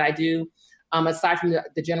am and what I do. Aside from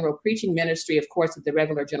the general preaching ministry, of course, with the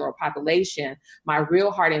regular general population, my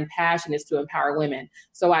real heart and passion is to empower women.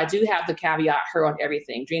 So I do have the caveat, her on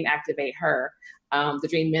everything, Dream Activate Her, the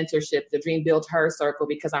Dream Mentorship, the Dream Build Her Circle,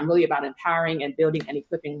 because I'm really about empowering and building and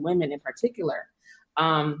equipping women in particular.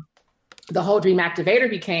 The whole Dream Activator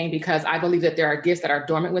became because I believe that there are gifts that are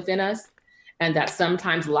dormant within us, and that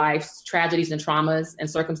sometimes life's tragedies and traumas and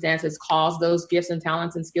circumstances cause those gifts and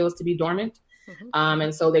talents and skills to be dormant.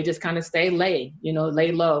 And so they just kind of lay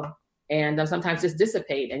low, and sometimes just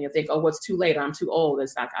dissipate. And you think, oh, what's too late? Or I'm too old.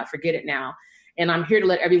 It's like, I forget it now. And I'm here to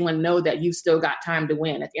let everyone know that you've still got time to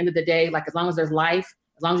win. At the end of the day, like as long as there's life,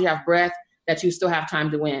 as long as you have breath, that you still have time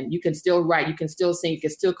to win. You can still write, you can still sing, you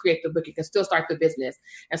can still create the book, you can still start the business.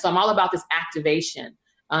 And so I'm all about this activation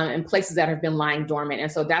in places that have been lying dormant. And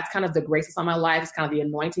so that's kind of the grace that's on my life. It's kind of the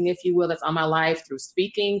anointing, if you will, that's on my life through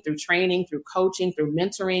speaking, through training, through coaching, through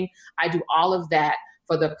mentoring. I do all of that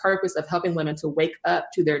for the purpose of helping women to wake up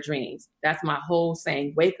to their dreams. That's my whole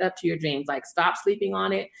saying, wake up to your dreams. Like, stop sleeping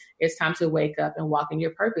on it. It's time to wake up and walk in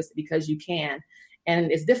your purpose, because you can.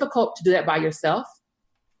 And it's difficult to do that by yourself.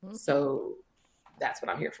 So that's what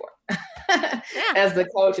I'm here for as the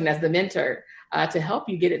coach and as the mentor, to help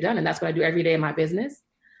you get it done. And that's what I do every day in my business.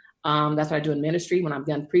 That's what I do in ministry. When I'm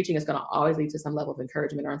done preaching, it's going to always lead to some level of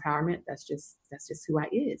encouragement or empowerment. That's just who I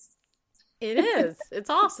is. It is. It's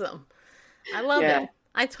awesome. I love it.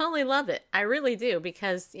 I totally love it. I really do,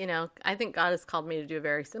 because, I think God has called me to do a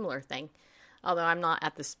very similar thing, although I'm not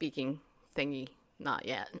at the speaking thingy, not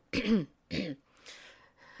yet.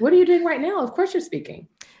 What are you doing right now? Of course you're speaking.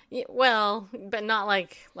 Yeah, well, but not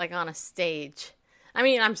like on a stage. I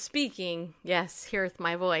mean, I'm speaking. Yes, heareth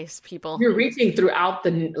my voice, people. You're reaching throughout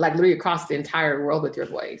literally across the entire world with your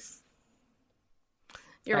voice.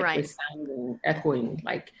 You're right. Sounding, echoing,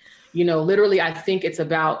 literally, I think it's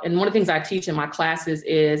about, and one of the things I teach in my classes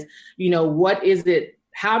is, what is it?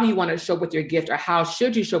 How do you want to show up with your gift, or how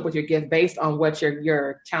should you show up with your gift based on what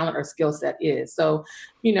your talent or skill set is? So,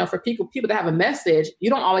 for people that have a message, you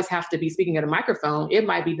don't always have to be speaking at a microphone. It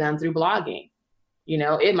might be done through blogging.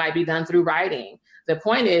 It might be done through writing. The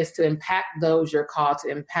point is to impact those you're called to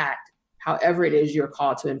impact, however it is you're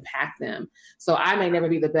called to impact them. So I may never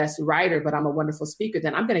be the best writer, but I'm a wonderful speaker.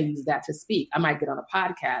 Then I'm going to use that to speak. I might get on a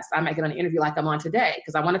podcast. I might get on an interview like I'm on today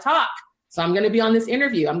because I want to talk. So I'm going to be on this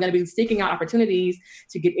interview. I'm going to be seeking out opportunities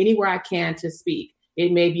to get anywhere I can to speak.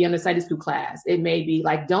 It may be on a Sunday school class. It may be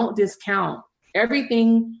don't discount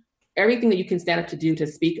everything that you can stand up to do to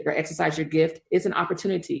speak or exercise your gift is an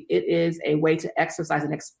opportunity. It is a way to exercise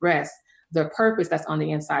and express the purpose that's on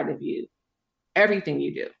the inside of you. Everything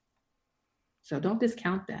you do. So don't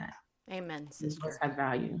discount that. Amen, sister. It has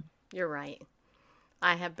value. You're right.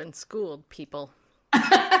 I have been schooled, people.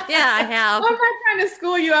 Yeah, I have. I'm not trying to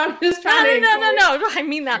school you. I'm just trying No. I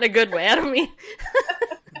mean that in a good way. I don't mean.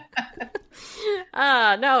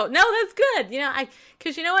 No, that's good.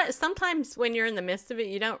 Because you know what? Sometimes when you're in the midst of it,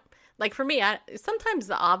 you don't, for me, sometimes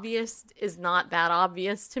the obvious is not that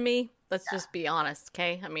obvious to me. Let's just be honest,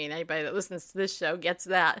 okay? I mean, anybody that listens to this show gets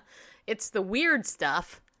that. It's the weird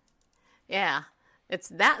stuff. Yeah, it's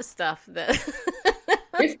that stuff that...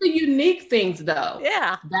 It's the unique things, though.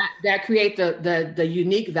 Yeah. That create the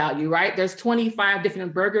unique value, right? There's 25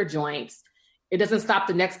 different burger joints. It doesn't stop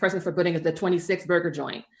the next person from putting the 26th burger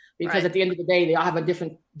joint, because at the end of the day, they all have a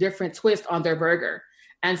different twist on their burger.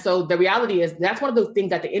 And so the reality is that's one of those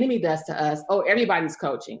things that the enemy does to us. Oh, everybody's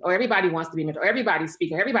coaching, or everybody wants to be mentored, or everybody's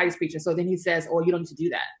speaking, everybody's preaching. So then he says, oh, you don't need to do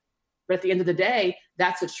that. But at the end of the day,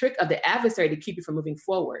 that's a trick of the adversary to keep you from moving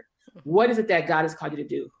forward. What is it that God has called you to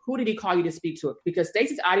do? Who did he call you to speak to? Because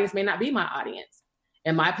Stacey's audience may not be my audience,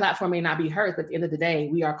 and my platform may not be hers. But at the end of the day,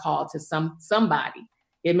 we are called to somebody.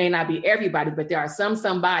 It may not be everybody, but there are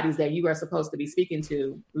somebodies that you are supposed to be speaking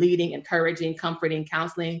to, leading, encouraging, comforting,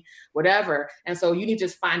 counseling, whatever. And so you need to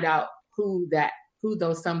just find out who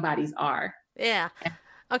those somebodies are. Yeah.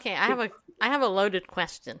 Okay. I have a loaded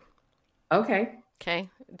question. Okay.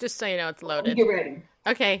 Just so you know, it's loaded. Get ready.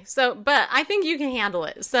 Okay. So, but I think you can handle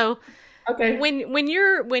it. So, okay. When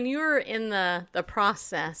you're in the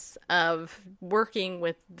process of working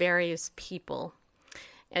with various people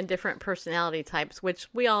and different personality types, which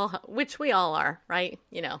we all are, right?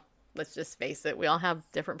 Let's just face it, we all have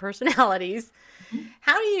different personalities. Mm-hmm.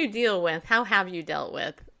 How have you dealt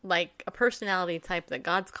with a personality type that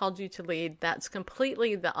God's called you to lead that's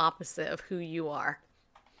completely the opposite of who you are?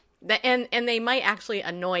 And they might actually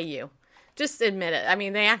annoy you. Just admit it. I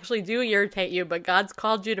mean, they actually do irritate you, but God's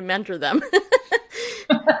called you to mentor them.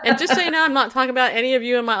 And just so you know, I'm not talking about any of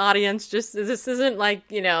you in my audience. Just this isn't like,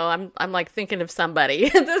 I'm like thinking of somebody.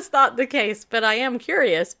 That's not the case, but I am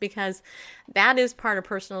curious because that is part of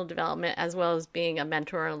personal development as well as being a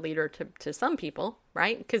mentor and a leader to some people,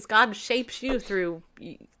 right? Because God shapes you through.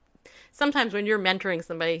 Sometimes when you're mentoring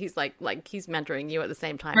somebody, he's like he's mentoring you at the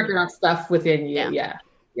same time. Working on stuff within you. Yeah.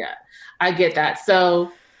 I get that.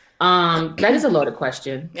 So that is a loaded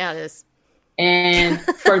question. Yeah, it is. And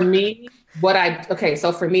for me,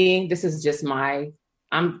 so for me, this is just I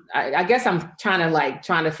guess I'm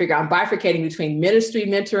trying to figure out, I'm bifurcating between ministry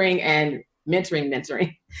mentoring and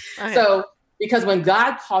mentoring. Okay. So, because when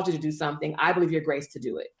God called you to do something, I believe your grace to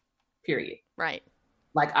do it, period. Right.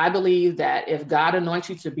 Like, I believe that if God anoints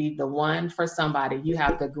you to be the one for somebody, you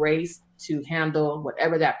have the grace to handle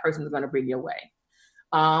whatever that person is going to bring your way.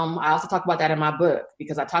 I also talk about that in my book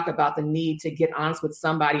because I talk about the need to get honest with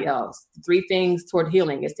somebody else. 3 things toward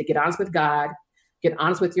healing is to get honest with God, get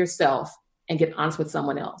honest with yourself, and get honest with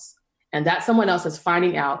someone else. And that someone else is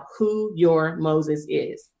finding out who your Moses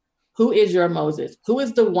is. Who is your Moses? Who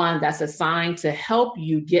is the one that's assigned to help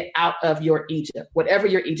you get out of your Egypt, whatever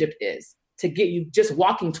your Egypt is, to get you just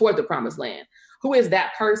walking toward the promised land? Who is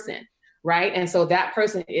that person, right? And so that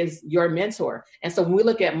person is your mentor. And so when we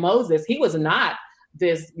look at Moses, he was not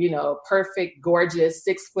this, perfect, gorgeous,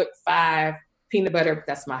 6'5" peanut butter.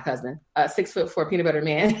 That's my husband, 6'4" peanut butter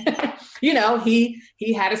man. He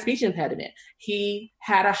had a speech impediment. He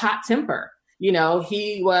had a hot temper.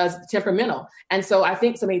 He was temperamental. And so I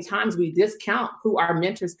think so many times we discount who our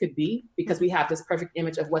mentors could be because we have this perfect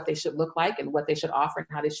image of what they should look like and what they should offer and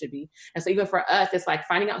how they should be. And so even for us, it's like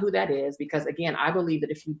finding out who that is, because again, I believe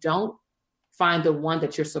that if you don't find the one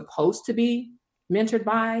that you're supposed to be mentored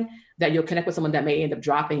by, that you'll connect with someone that may end up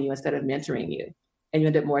dropping you instead of mentoring you, and you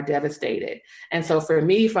end up more devastated. And so for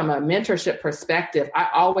me, from a mentorship perspective, I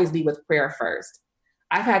always lead with prayer first.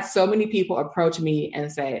 I've had so many people approach me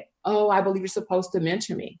and say, "Oh, I believe you're supposed to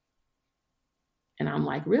mentor me." And I'm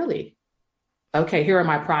like, really? Okay, here are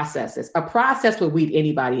my processes. A process would weed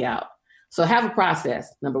anybody out. So have a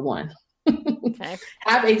process, number one. Okay.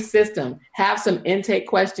 Have a system, have some intake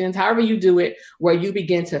questions, however you do it, where you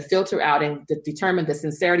begin to filter out and determine the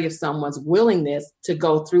sincerity of someone's willingness to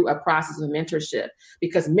go through a process of mentorship,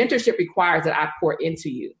 because mentorship requires that I pour into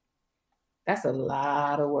you. That's a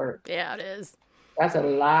lot of work. Yeah, it is. That's a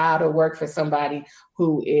lot of work for somebody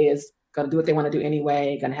who is going to do what they want to do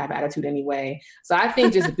anyway, going to have attitude anyway. So I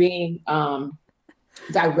think just being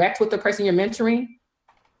direct with the person you're mentoring.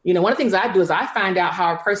 One of the things I do is I find out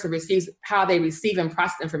how a person how they receive and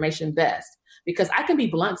process information best, because I can be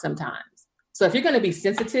blunt sometimes. So if you're going to be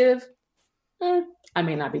sensitive, I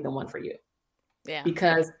may not be the one for you. Yeah.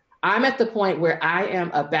 Because I'm at the point where I am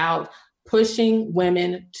about pushing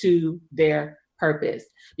women to their purpose,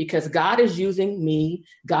 because God is using me,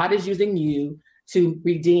 God is using you to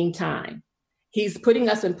redeem time. He's putting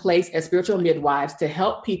us in place as spiritual midwives to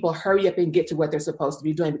help people hurry up and get to what they're supposed to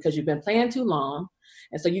be doing, because you've been playing too long.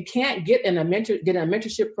 And so you can't get in a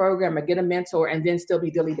mentorship program or get a mentor and then still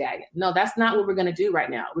be dilly-dallying. No, that's not what we're going to do right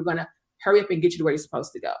now. We're going to hurry up and get you to where you're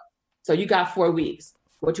supposed to go. So you got 4 weeks.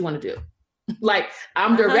 What you want to do? Like,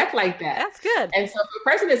 I'm direct like that. That's good. And so if a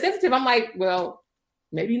person is sensitive, I'm like, well,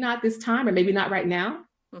 maybe not this time, or maybe not right now.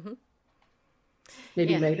 Mm-hmm.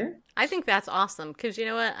 Maybe later. I think that's awesome. Because you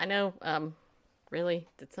know what? I know, really,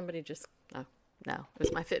 did somebody just... No, it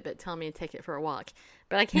was my Fitbit telling me to take it for a walk.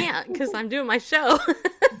 But I can't because I'm doing my show.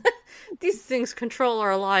 These things control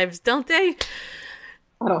our lives, don't they?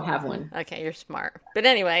 I don't have one. Okay, you're smart. But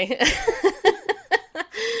anyway,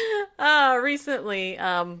 recently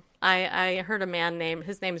I heard a man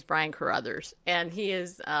his name's Brian Carruthers, and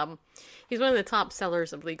he's one of the top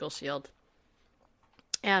sellers of Legal Shield.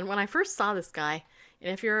 And when I first saw this guy,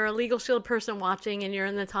 and if you're a Legal Shield person watching and you're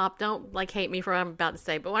in the top, don't hate me for what I'm about to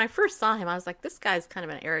say. But when I first saw him, I was like, this guy's kind of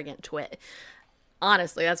an arrogant twit.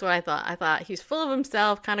 Honestly, that's what I thought. I thought he's full of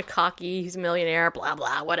himself, kind of cocky. He's a millionaire, blah,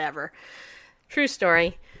 blah, whatever. True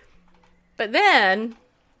story. But then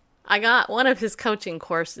I got one of his coaching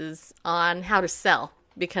courses on how to sell,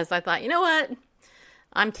 because I thought, you know what?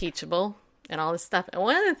 I'm teachable and all this stuff. And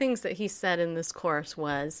one of the things that he said in this course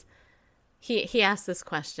was, He asked this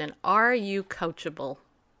question: are you coachable?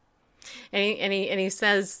 And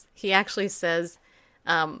he actually says,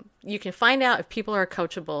 you can find out if people are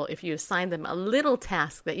coachable if you assign them a little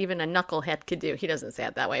task that even a knucklehead could do. He doesn't say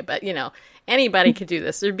it that way, but anybody could do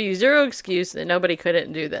this. There'd be zero excuse that nobody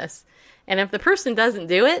couldn't do this. And if the person doesn't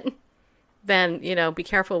do it, then, be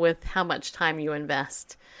careful with how much time you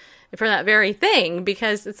invest. for that very thing,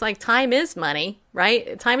 because it's like time is money,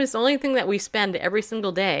 right? Time is the only thing that we spend every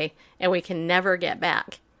single day and we can never get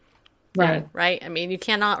back. Right. Right? I mean, you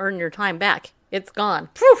cannot earn your time back. It's gone.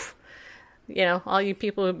 Poof! You know, all you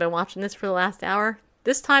people who've been watching this for the last hour,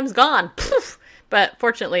 this time's gone. Poof! But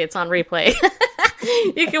fortunately, it's on replay.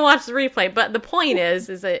 You can watch the replay. But the point is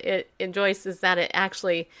that Joyce, is that it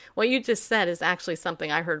actually, what you just said is actually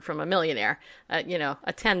something I heard from a millionaire, you know,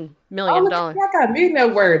 a $10 million. Oh, I got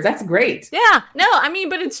millionaire words. That's great. Yeah, no, I mean,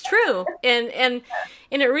 but it's true. And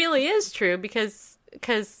it really is true because,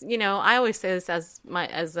 you know, I always say this as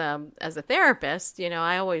a therapist, you know,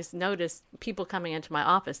 I always notice people coming into my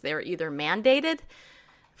office, they were either mandated,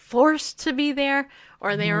 forced to be there,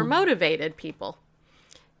 or they were motivated people.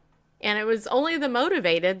 And it was only the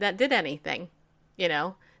motivated that did anything, you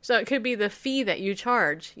know. So it could be the fee that you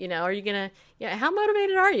charge, you know. Are you going to, you know, how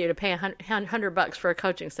motivated are you to pay $100 for a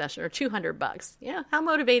coaching session or $200? Yeah, how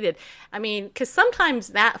motivated? I mean, because sometimes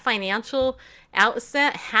that financial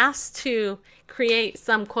outset has to create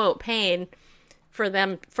some, quote, pain for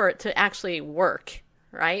it to actually work,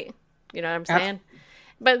 right? You know what I'm saying?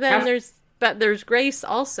 But then there's grace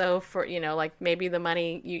also for, you know, like maybe the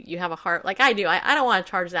money you have a heart like I do. I don't want to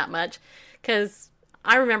charge that much because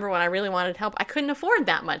I remember when I really wanted help, I couldn't afford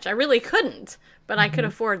that much. I really couldn't, but I could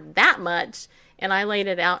afford that much. And I laid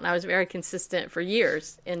it out and I was very consistent for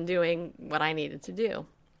years in doing what I needed to do.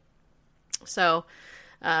 So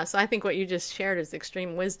I think what you just shared is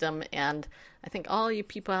extreme wisdom. And I think all you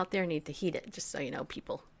people out there need to heed it, just so you know,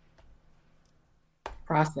 people.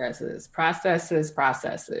 Processes.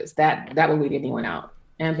 That will weed anyone out.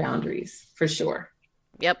 And boundaries, for sure.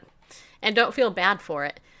 Yep. And don't feel bad for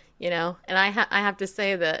it, you know. And I have to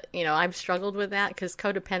say that, you know, I've struggled with that because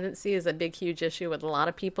codependency is a big, huge issue with a lot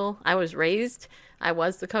of people. I was the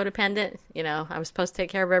codependent, you know. I was supposed to take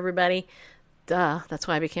care of everybody. Duh. That's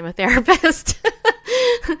why I became a therapist.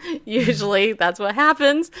 Usually that's what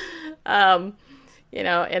happens. You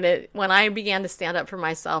know, and when I began to stand up for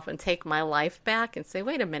myself and take my life back and say,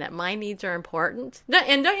 wait a minute, my needs are important.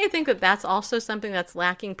 And don't you think that that's also something that's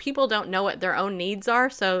lacking? People don't know what their own needs are.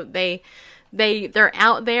 So they're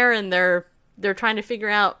out there and they're trying to figure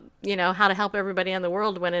out, you know, how to help everybody in the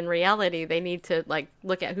world when in reality, they need to like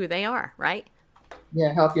look at who they are. Right.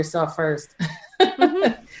 Yeah. Help yourself first.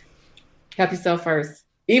 Help yourself first.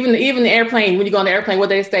 Even the airplane, when you go on the airplane, what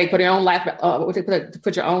they say, put your own life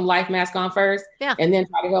mask on first, and then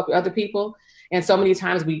try to help other people. And so many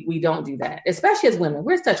times we don't do that, especially as women.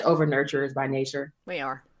 We're such over nurturers by nature. We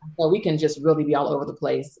are. So we can just really be all over the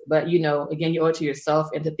place. But, you know, again, you owe it to yourself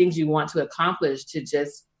and the things you want to accomplish to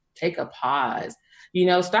just take a pause. You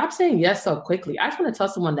know, stop saying yes so quickly. I just want to tell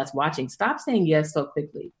someone that's watching, stop saying yes so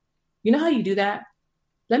quickly. You know how you do that?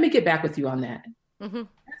 Let me get back with you on that. Mm-hmm.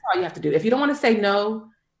 That's all you have to do. If you don't want to say no,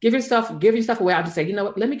 give yourself a way out to say, you know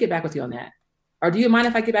what, let me get back with you on that. Or do you mind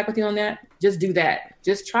if I get back with you on that? Just do that.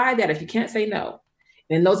 Just try that if you can't say no.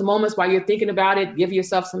 And in those moments while you're thinking about it, give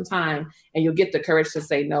yourself some time and you'll get the courage to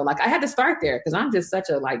say no. Like I had to start there because I'm just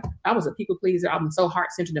I was a people pleaser. I'm so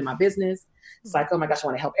heart-centered in my business. It's like, oh my gosh, I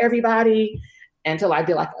want to help everybody. Until I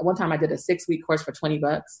did one time I did a 6-week course for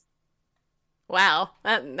 $20. Wow.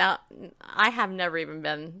 I have never even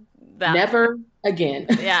been that. Never again.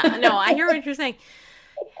 Yeah, no, I hear what you're saying.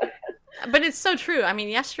 But it's so true. I mean,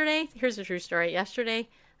 here's a true story. Yesterday,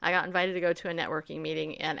 I got invited to go to a networking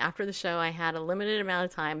meeting, and after the show, I had a limited amount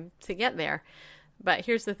of time to get there. But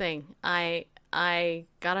here's the thing. I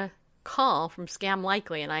got a call from Scam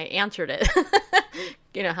Likely, and I answered it.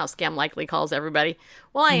 You know how Scam Likely calls everybody.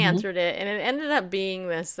 Well, I answered it, and it ended up being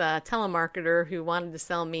this telemarketer who wanted to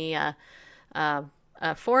sell me a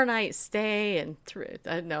 4-night stay and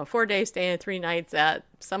 4-day stay and 3 nights at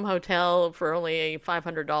some hotel for only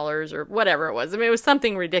 $500 or whatever it was. I mean, it was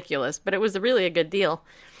something ridiculous, but it was really a good deal.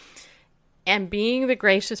 And being the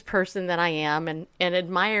gracious person that I am and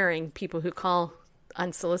admiring people who call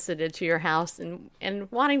unsolicited to your house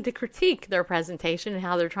and wanting to critique their presentation and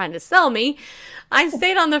how they're trying to sell me, I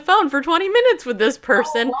stayed on the phone for 20 minutes with this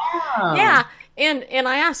person. Oh, wow. Yeah. And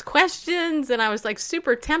I asked questions and I was like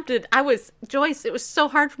super tempted. Joyce, it was so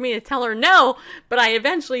hard for me to tell her no, but I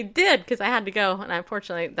eventually did because I had to go. And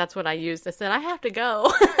unfortunately, that's what I used. I said, I have to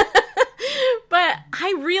go. But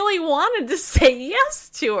I really wanted to say yes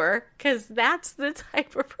to her because that's the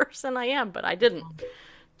type of person I am, but I didn't.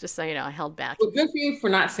 Just so you know, I held back. Well, good for you for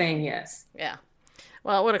not saying yes. Yeah.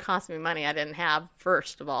 Well, it would have cost me money I didn't have,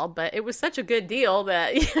 first of all, but it was such a good deal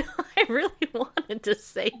that I really wanted to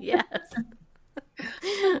say yes.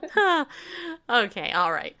 Okay,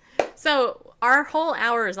 all right. So Our whole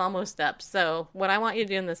hour is almost up. So what I want you to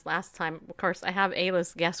do in this last time, of course, I have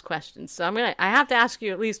A-list guest questions. So I have to ask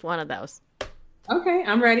you at least one of those. Okay,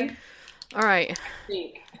 I'm ready. All right.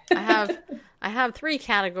 I have 3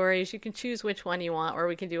 categories. You can choose which one you want, or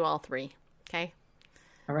we can do all 3. Okay.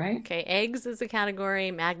 All right. Okay. Eggs is a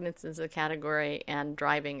category, magnets is a category, and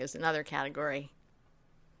driving is another category.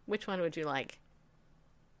 Which one would you like?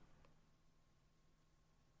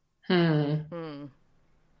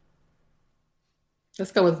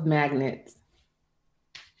 Let's go with magnets.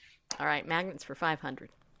 All right, magnets for 500.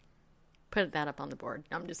 Put that up on the board.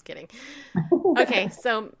 No, I'm just kidding. Okay,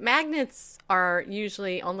 so magnets are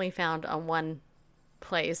usually only found on one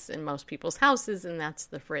place in most people's houses, and that's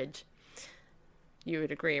the fridge. You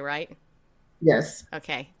would agree, right? Yes.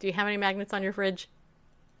 Okay. Do you have any magnets on your fridge?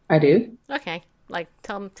 I do. Okay. Like,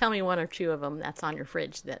 tell me 1 or 2 of them that's on your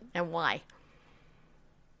fridge and why.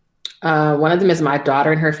 One of them is my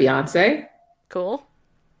daughter and her fiance. Cool.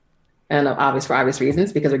 And for obvious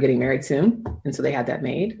reasons, because we're getting married soon. And so they had that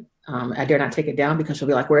made. I dare not take it down because she'll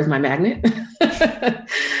be like, where's my magnet? The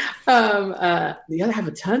other, I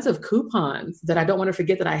have tons of coupons that I don't want to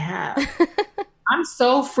forget that I have. I'm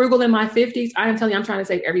so frugal in my 50s. I am telling you, I'm trying to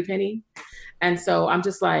save every penny. And so I'm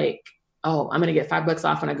just like, oh, I'm going to get $5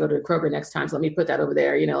 off when I go to Kroger next time. So let me put that over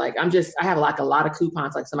there. You know, like I have like a lot of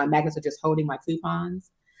coupons. Like, so my magnets are just holding my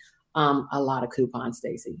coupons. A lot of coupons,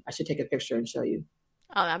 Stacy. I should take a picture and show you.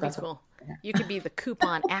 Oh, that'd be cool. You could be the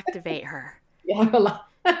coupon activator. Yeah, I have a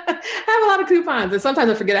lot of coupons, and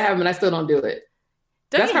sometimes I forget I have them, and I still don't do it.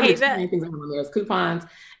 That's probably hate the 2 main things I have on there is coupons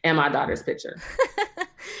and my daughter's picture.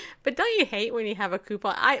 But don't you hate when you have a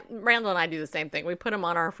coupon? Randall and I do the same thing. We put them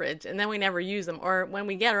on our fridge, and then we never use them, or when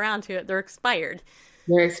we get around to it, they're expired.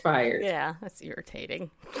 They're expired. Yeah, that's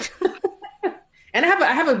irritating. And I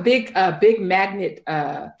have a big magnet.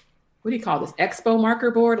 What do you call this? Expo marker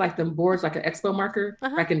board, like them boards, like an expo marker.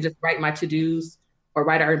 I can just write my to-dos or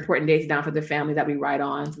write our important dates down for the family that we write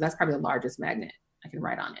on. So that's probably the largest magnet I can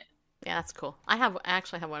write on it. Yeah, that's cool. I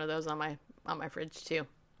actually have one of those on my fridge too.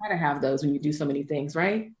 Try to have those when you do so many things,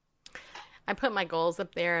 right? I put my goals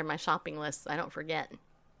up there and my shopping list. I don't forget.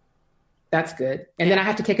 That's good. And then I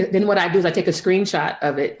have to then what I do is I take a screenshot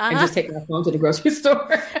of it and just take my phone to the grocery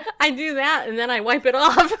store. I do that and then I wipe it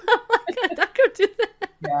off. I'm not going to do that.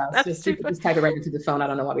 Yeah, just type it right into the phone. I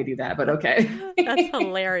don't know why we do that, but okay. That's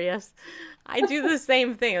hilarious. I do the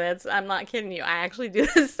same thing. I'm not kidding you. I actually do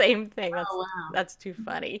the same thing. That's too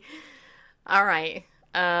funny. All right.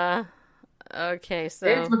 Okay, so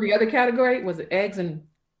eggs was the other category. Was it eggs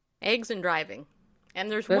and driving?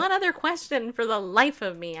 And there's one other question for the life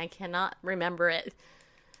of me. I cannot remember it.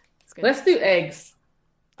 Let's do eggs.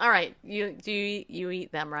 All right. You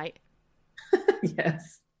eat them, right?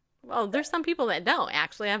 Yes. Well, there's some people that don't,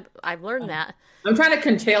 actually. I've learned that. I'm trying to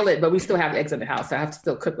curtail it, but we still have eggs in the house. So I have to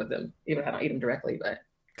still cook with them, even if I don't eat them directly. But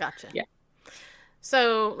gotcha. Yeah.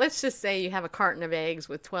 So let's just say you have a carton of eggs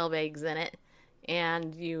with 12 eggs in it,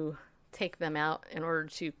 and you take them out in order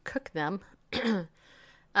to cook them.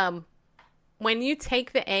 When you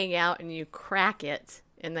take the egg out and you crack it,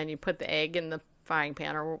 and then you put the egg in the frying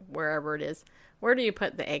pan or wherever it is, where do you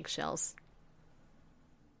put the eggshells?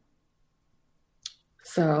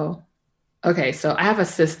 So I have a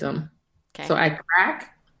system. Okay. So I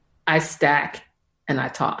crack, I stack, and I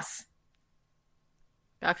toss.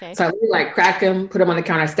 Okay. So I really like crack them, put them on the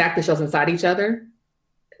counter, I stack the shells inside each other.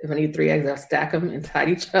 If I need 3 eggs, I'll stack them inside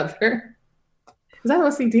each other. Is that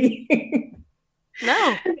OCD?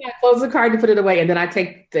 No. And I close the card to put it away, and then I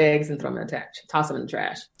take the eggs and throw them in the trash, toss them in the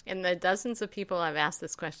trash. In the dozens of people I've asked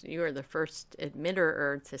this question, you are the first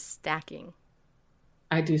admitter to stacking.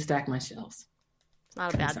 I do stack my shells. It's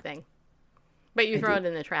not a bad thing. But you throw it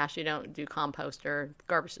in the trash. You don't do compost or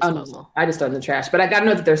garbage disposal. No, I just throw it in the trash. But I got to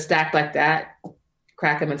know that they're stacked like that.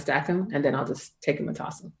 Crack them and stack them, and then I'll just take them and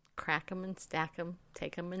toss them. Crack them and stack them,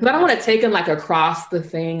 take them and But I don't want to take them like across the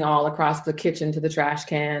thing, all across the kitchen to the trash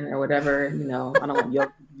can or whatever. You know, I don't want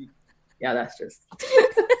yolk. Yeah, that's just.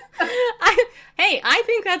 I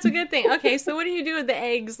think that's a good thing. Okay, so what do you do with the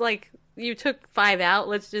eggs? Like, you took 5 out,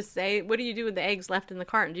 let's just say. What do you do with the eggs left in the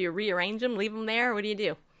carton? Do you rearrange them, leave them there? What do you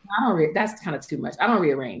do? I don't. That's kind of too much. I don't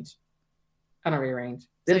rearrange.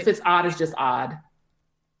 Then if it's odd, it's just odd.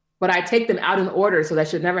 But I take them out in order, so that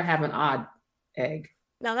should never have an odd egg.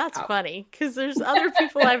 Now that's funny, because there's other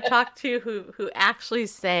people I've talked to who actually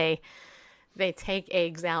say they take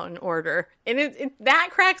eggs out in order, and that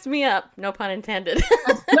cracks me up. No pun intended.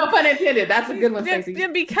 No pun intended. That's a good one, Stacey.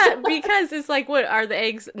 Because it's like, what are the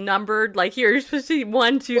eggs numbered? Like, here you're supposed to eat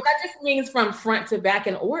 1, 2. Well, that just means from front to back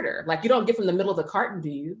in order. Like, you don't get from the middle of the carton,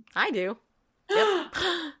 do you? I do. Yep.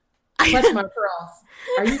 Clutch my pearls.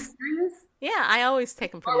 Are you serious? Yeah, I always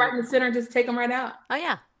take them from Or right in the center, just take them right out. Oh,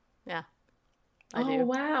 yeah. Yeah, I do. Oh,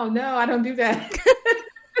 wow. No, I don't do that.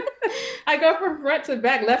 I go from front to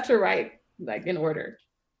back, left to right, like in order.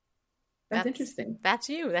 That's interesting. That's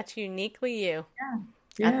you. That's uniquely you.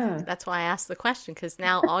 Yeah. That's why I asked the question, because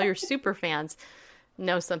now all your super fans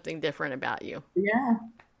know something different about you. Yeah.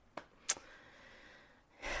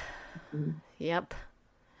 Yep.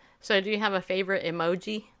 So do you have a favorite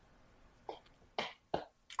emoji?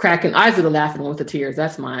 Cracking eyes are the laughing one with the tears.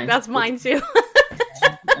 That's mine. That's mine too.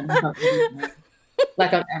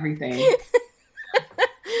 Like on everything.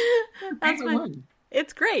 That's mine.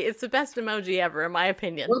 It's great. It's the best emoji ever, in my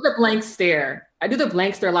opinion. Or the blank stare. I do the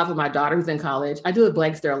blank stare a lot with my daughter who's in college. I do the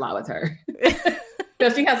blank stare a lot with her.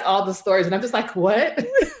 Because she has all the stories and I'm just like, what?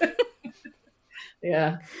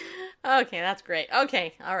 Yeah. Okay, that's great.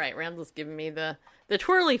 Okay. All right. Randall's giving me the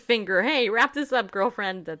twirly finger. Hey, wrap this up,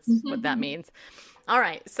 girlfriend. That's what that means. All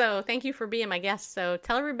right. So thank you for being my guest. So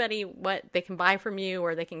tell everybody what they can buy from you,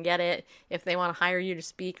 or they can get it if they want to hire you to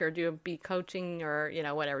speak or be coaching or,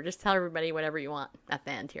 whatever. Just tell everybody whatever you want at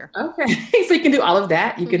the end here. Okay. So you can do all of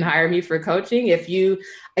that. You can hire me for coaching.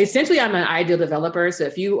 Essentially, I'm an ideal developer. So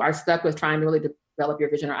if you are stuck with trying to really develop your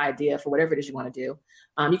vision or idea for whatever it is you want to do,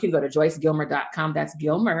 you can go to joycegilmer.com. That's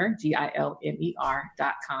Gilmer,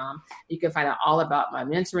 GILMER.com. You can find out all about my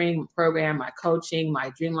mentoring program, my coaching,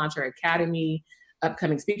 my Dream Launcher Academy,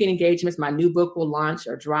 upcoming speaking engagements. My new book will launch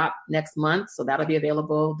or drop next month, so that'll be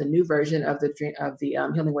available. The new version of the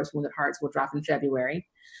Healing Words for Wounded Hearts will drop in February.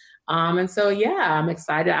 And so, yeah, I'm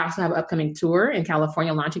excited. I also have an upcoming tour in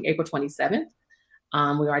California launching April 27th.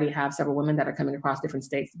 We already have several women that are coming across different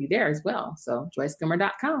states to be there as well. So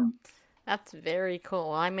joycegilmer.com. That's very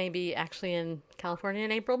cool. I may be actually in California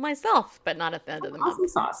in April myself, but not at the end of the month. Awesome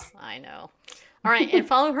sauce. I know. All right. And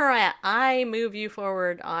follow her at I Move You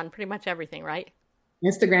Forward on pretty much everything, right?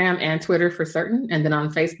 Instagram and Twitter for certain. And then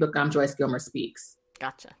on Facebook, I'm Joyce Gilmer Speaks.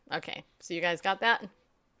 Gotcha. Okay. So you guys got that?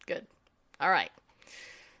 Good. All right.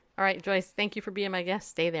 All right, Joyce, thank you for being my guest.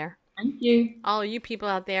 Stay there. Thank you. All of you people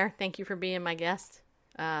out there, thank you for being my guest.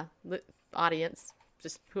 Audience,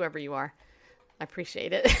 just whoever you are. I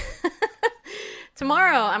appreciate it.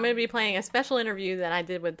 Tomorrow, I'm going to be playing a special interview that I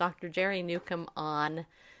did with Dr. Jerry Newcomb on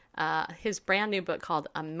his brand new book called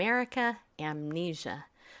America Amnesia.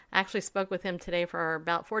 I actually spoke with him today for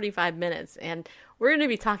about 45 minutes, and we're going to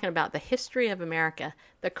be talking about the history of America,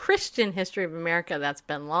 the Christian history of America that's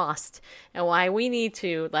been lost, and why we need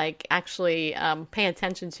to actually pay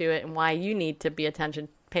attention to it, and why you need to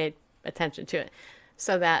pay attention to it,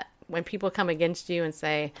 so that when people come against you and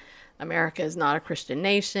say America is not a Christian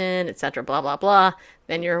nation, etc., blah blah blah,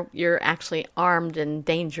 then you're actually armed and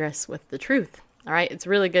dangerous with the truth. All right, it's a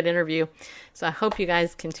really good interview. So I hope you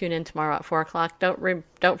guys can tune in tomorrow at 4 o'clock. Don't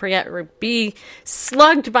forget, be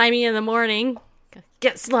slugged by me in the morning.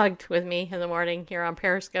 Get slugged with me in the morning here on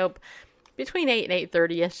Periscope between 8 and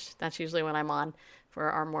 8:30ish. That's usually when I'm on for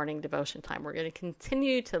our morning devotion time. We're going to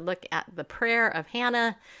continue to look at the prayer of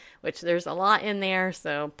Hannah, which there's a lot in there.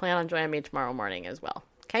 So plan on joining me tomorrow morning as well.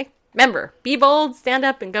 Okay? Remember, be bold, stand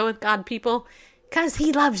up, and go with God, people, because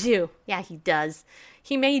He loves you. Yeah, He does.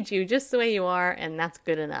 He made you just the way you are, and that's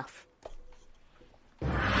good enough.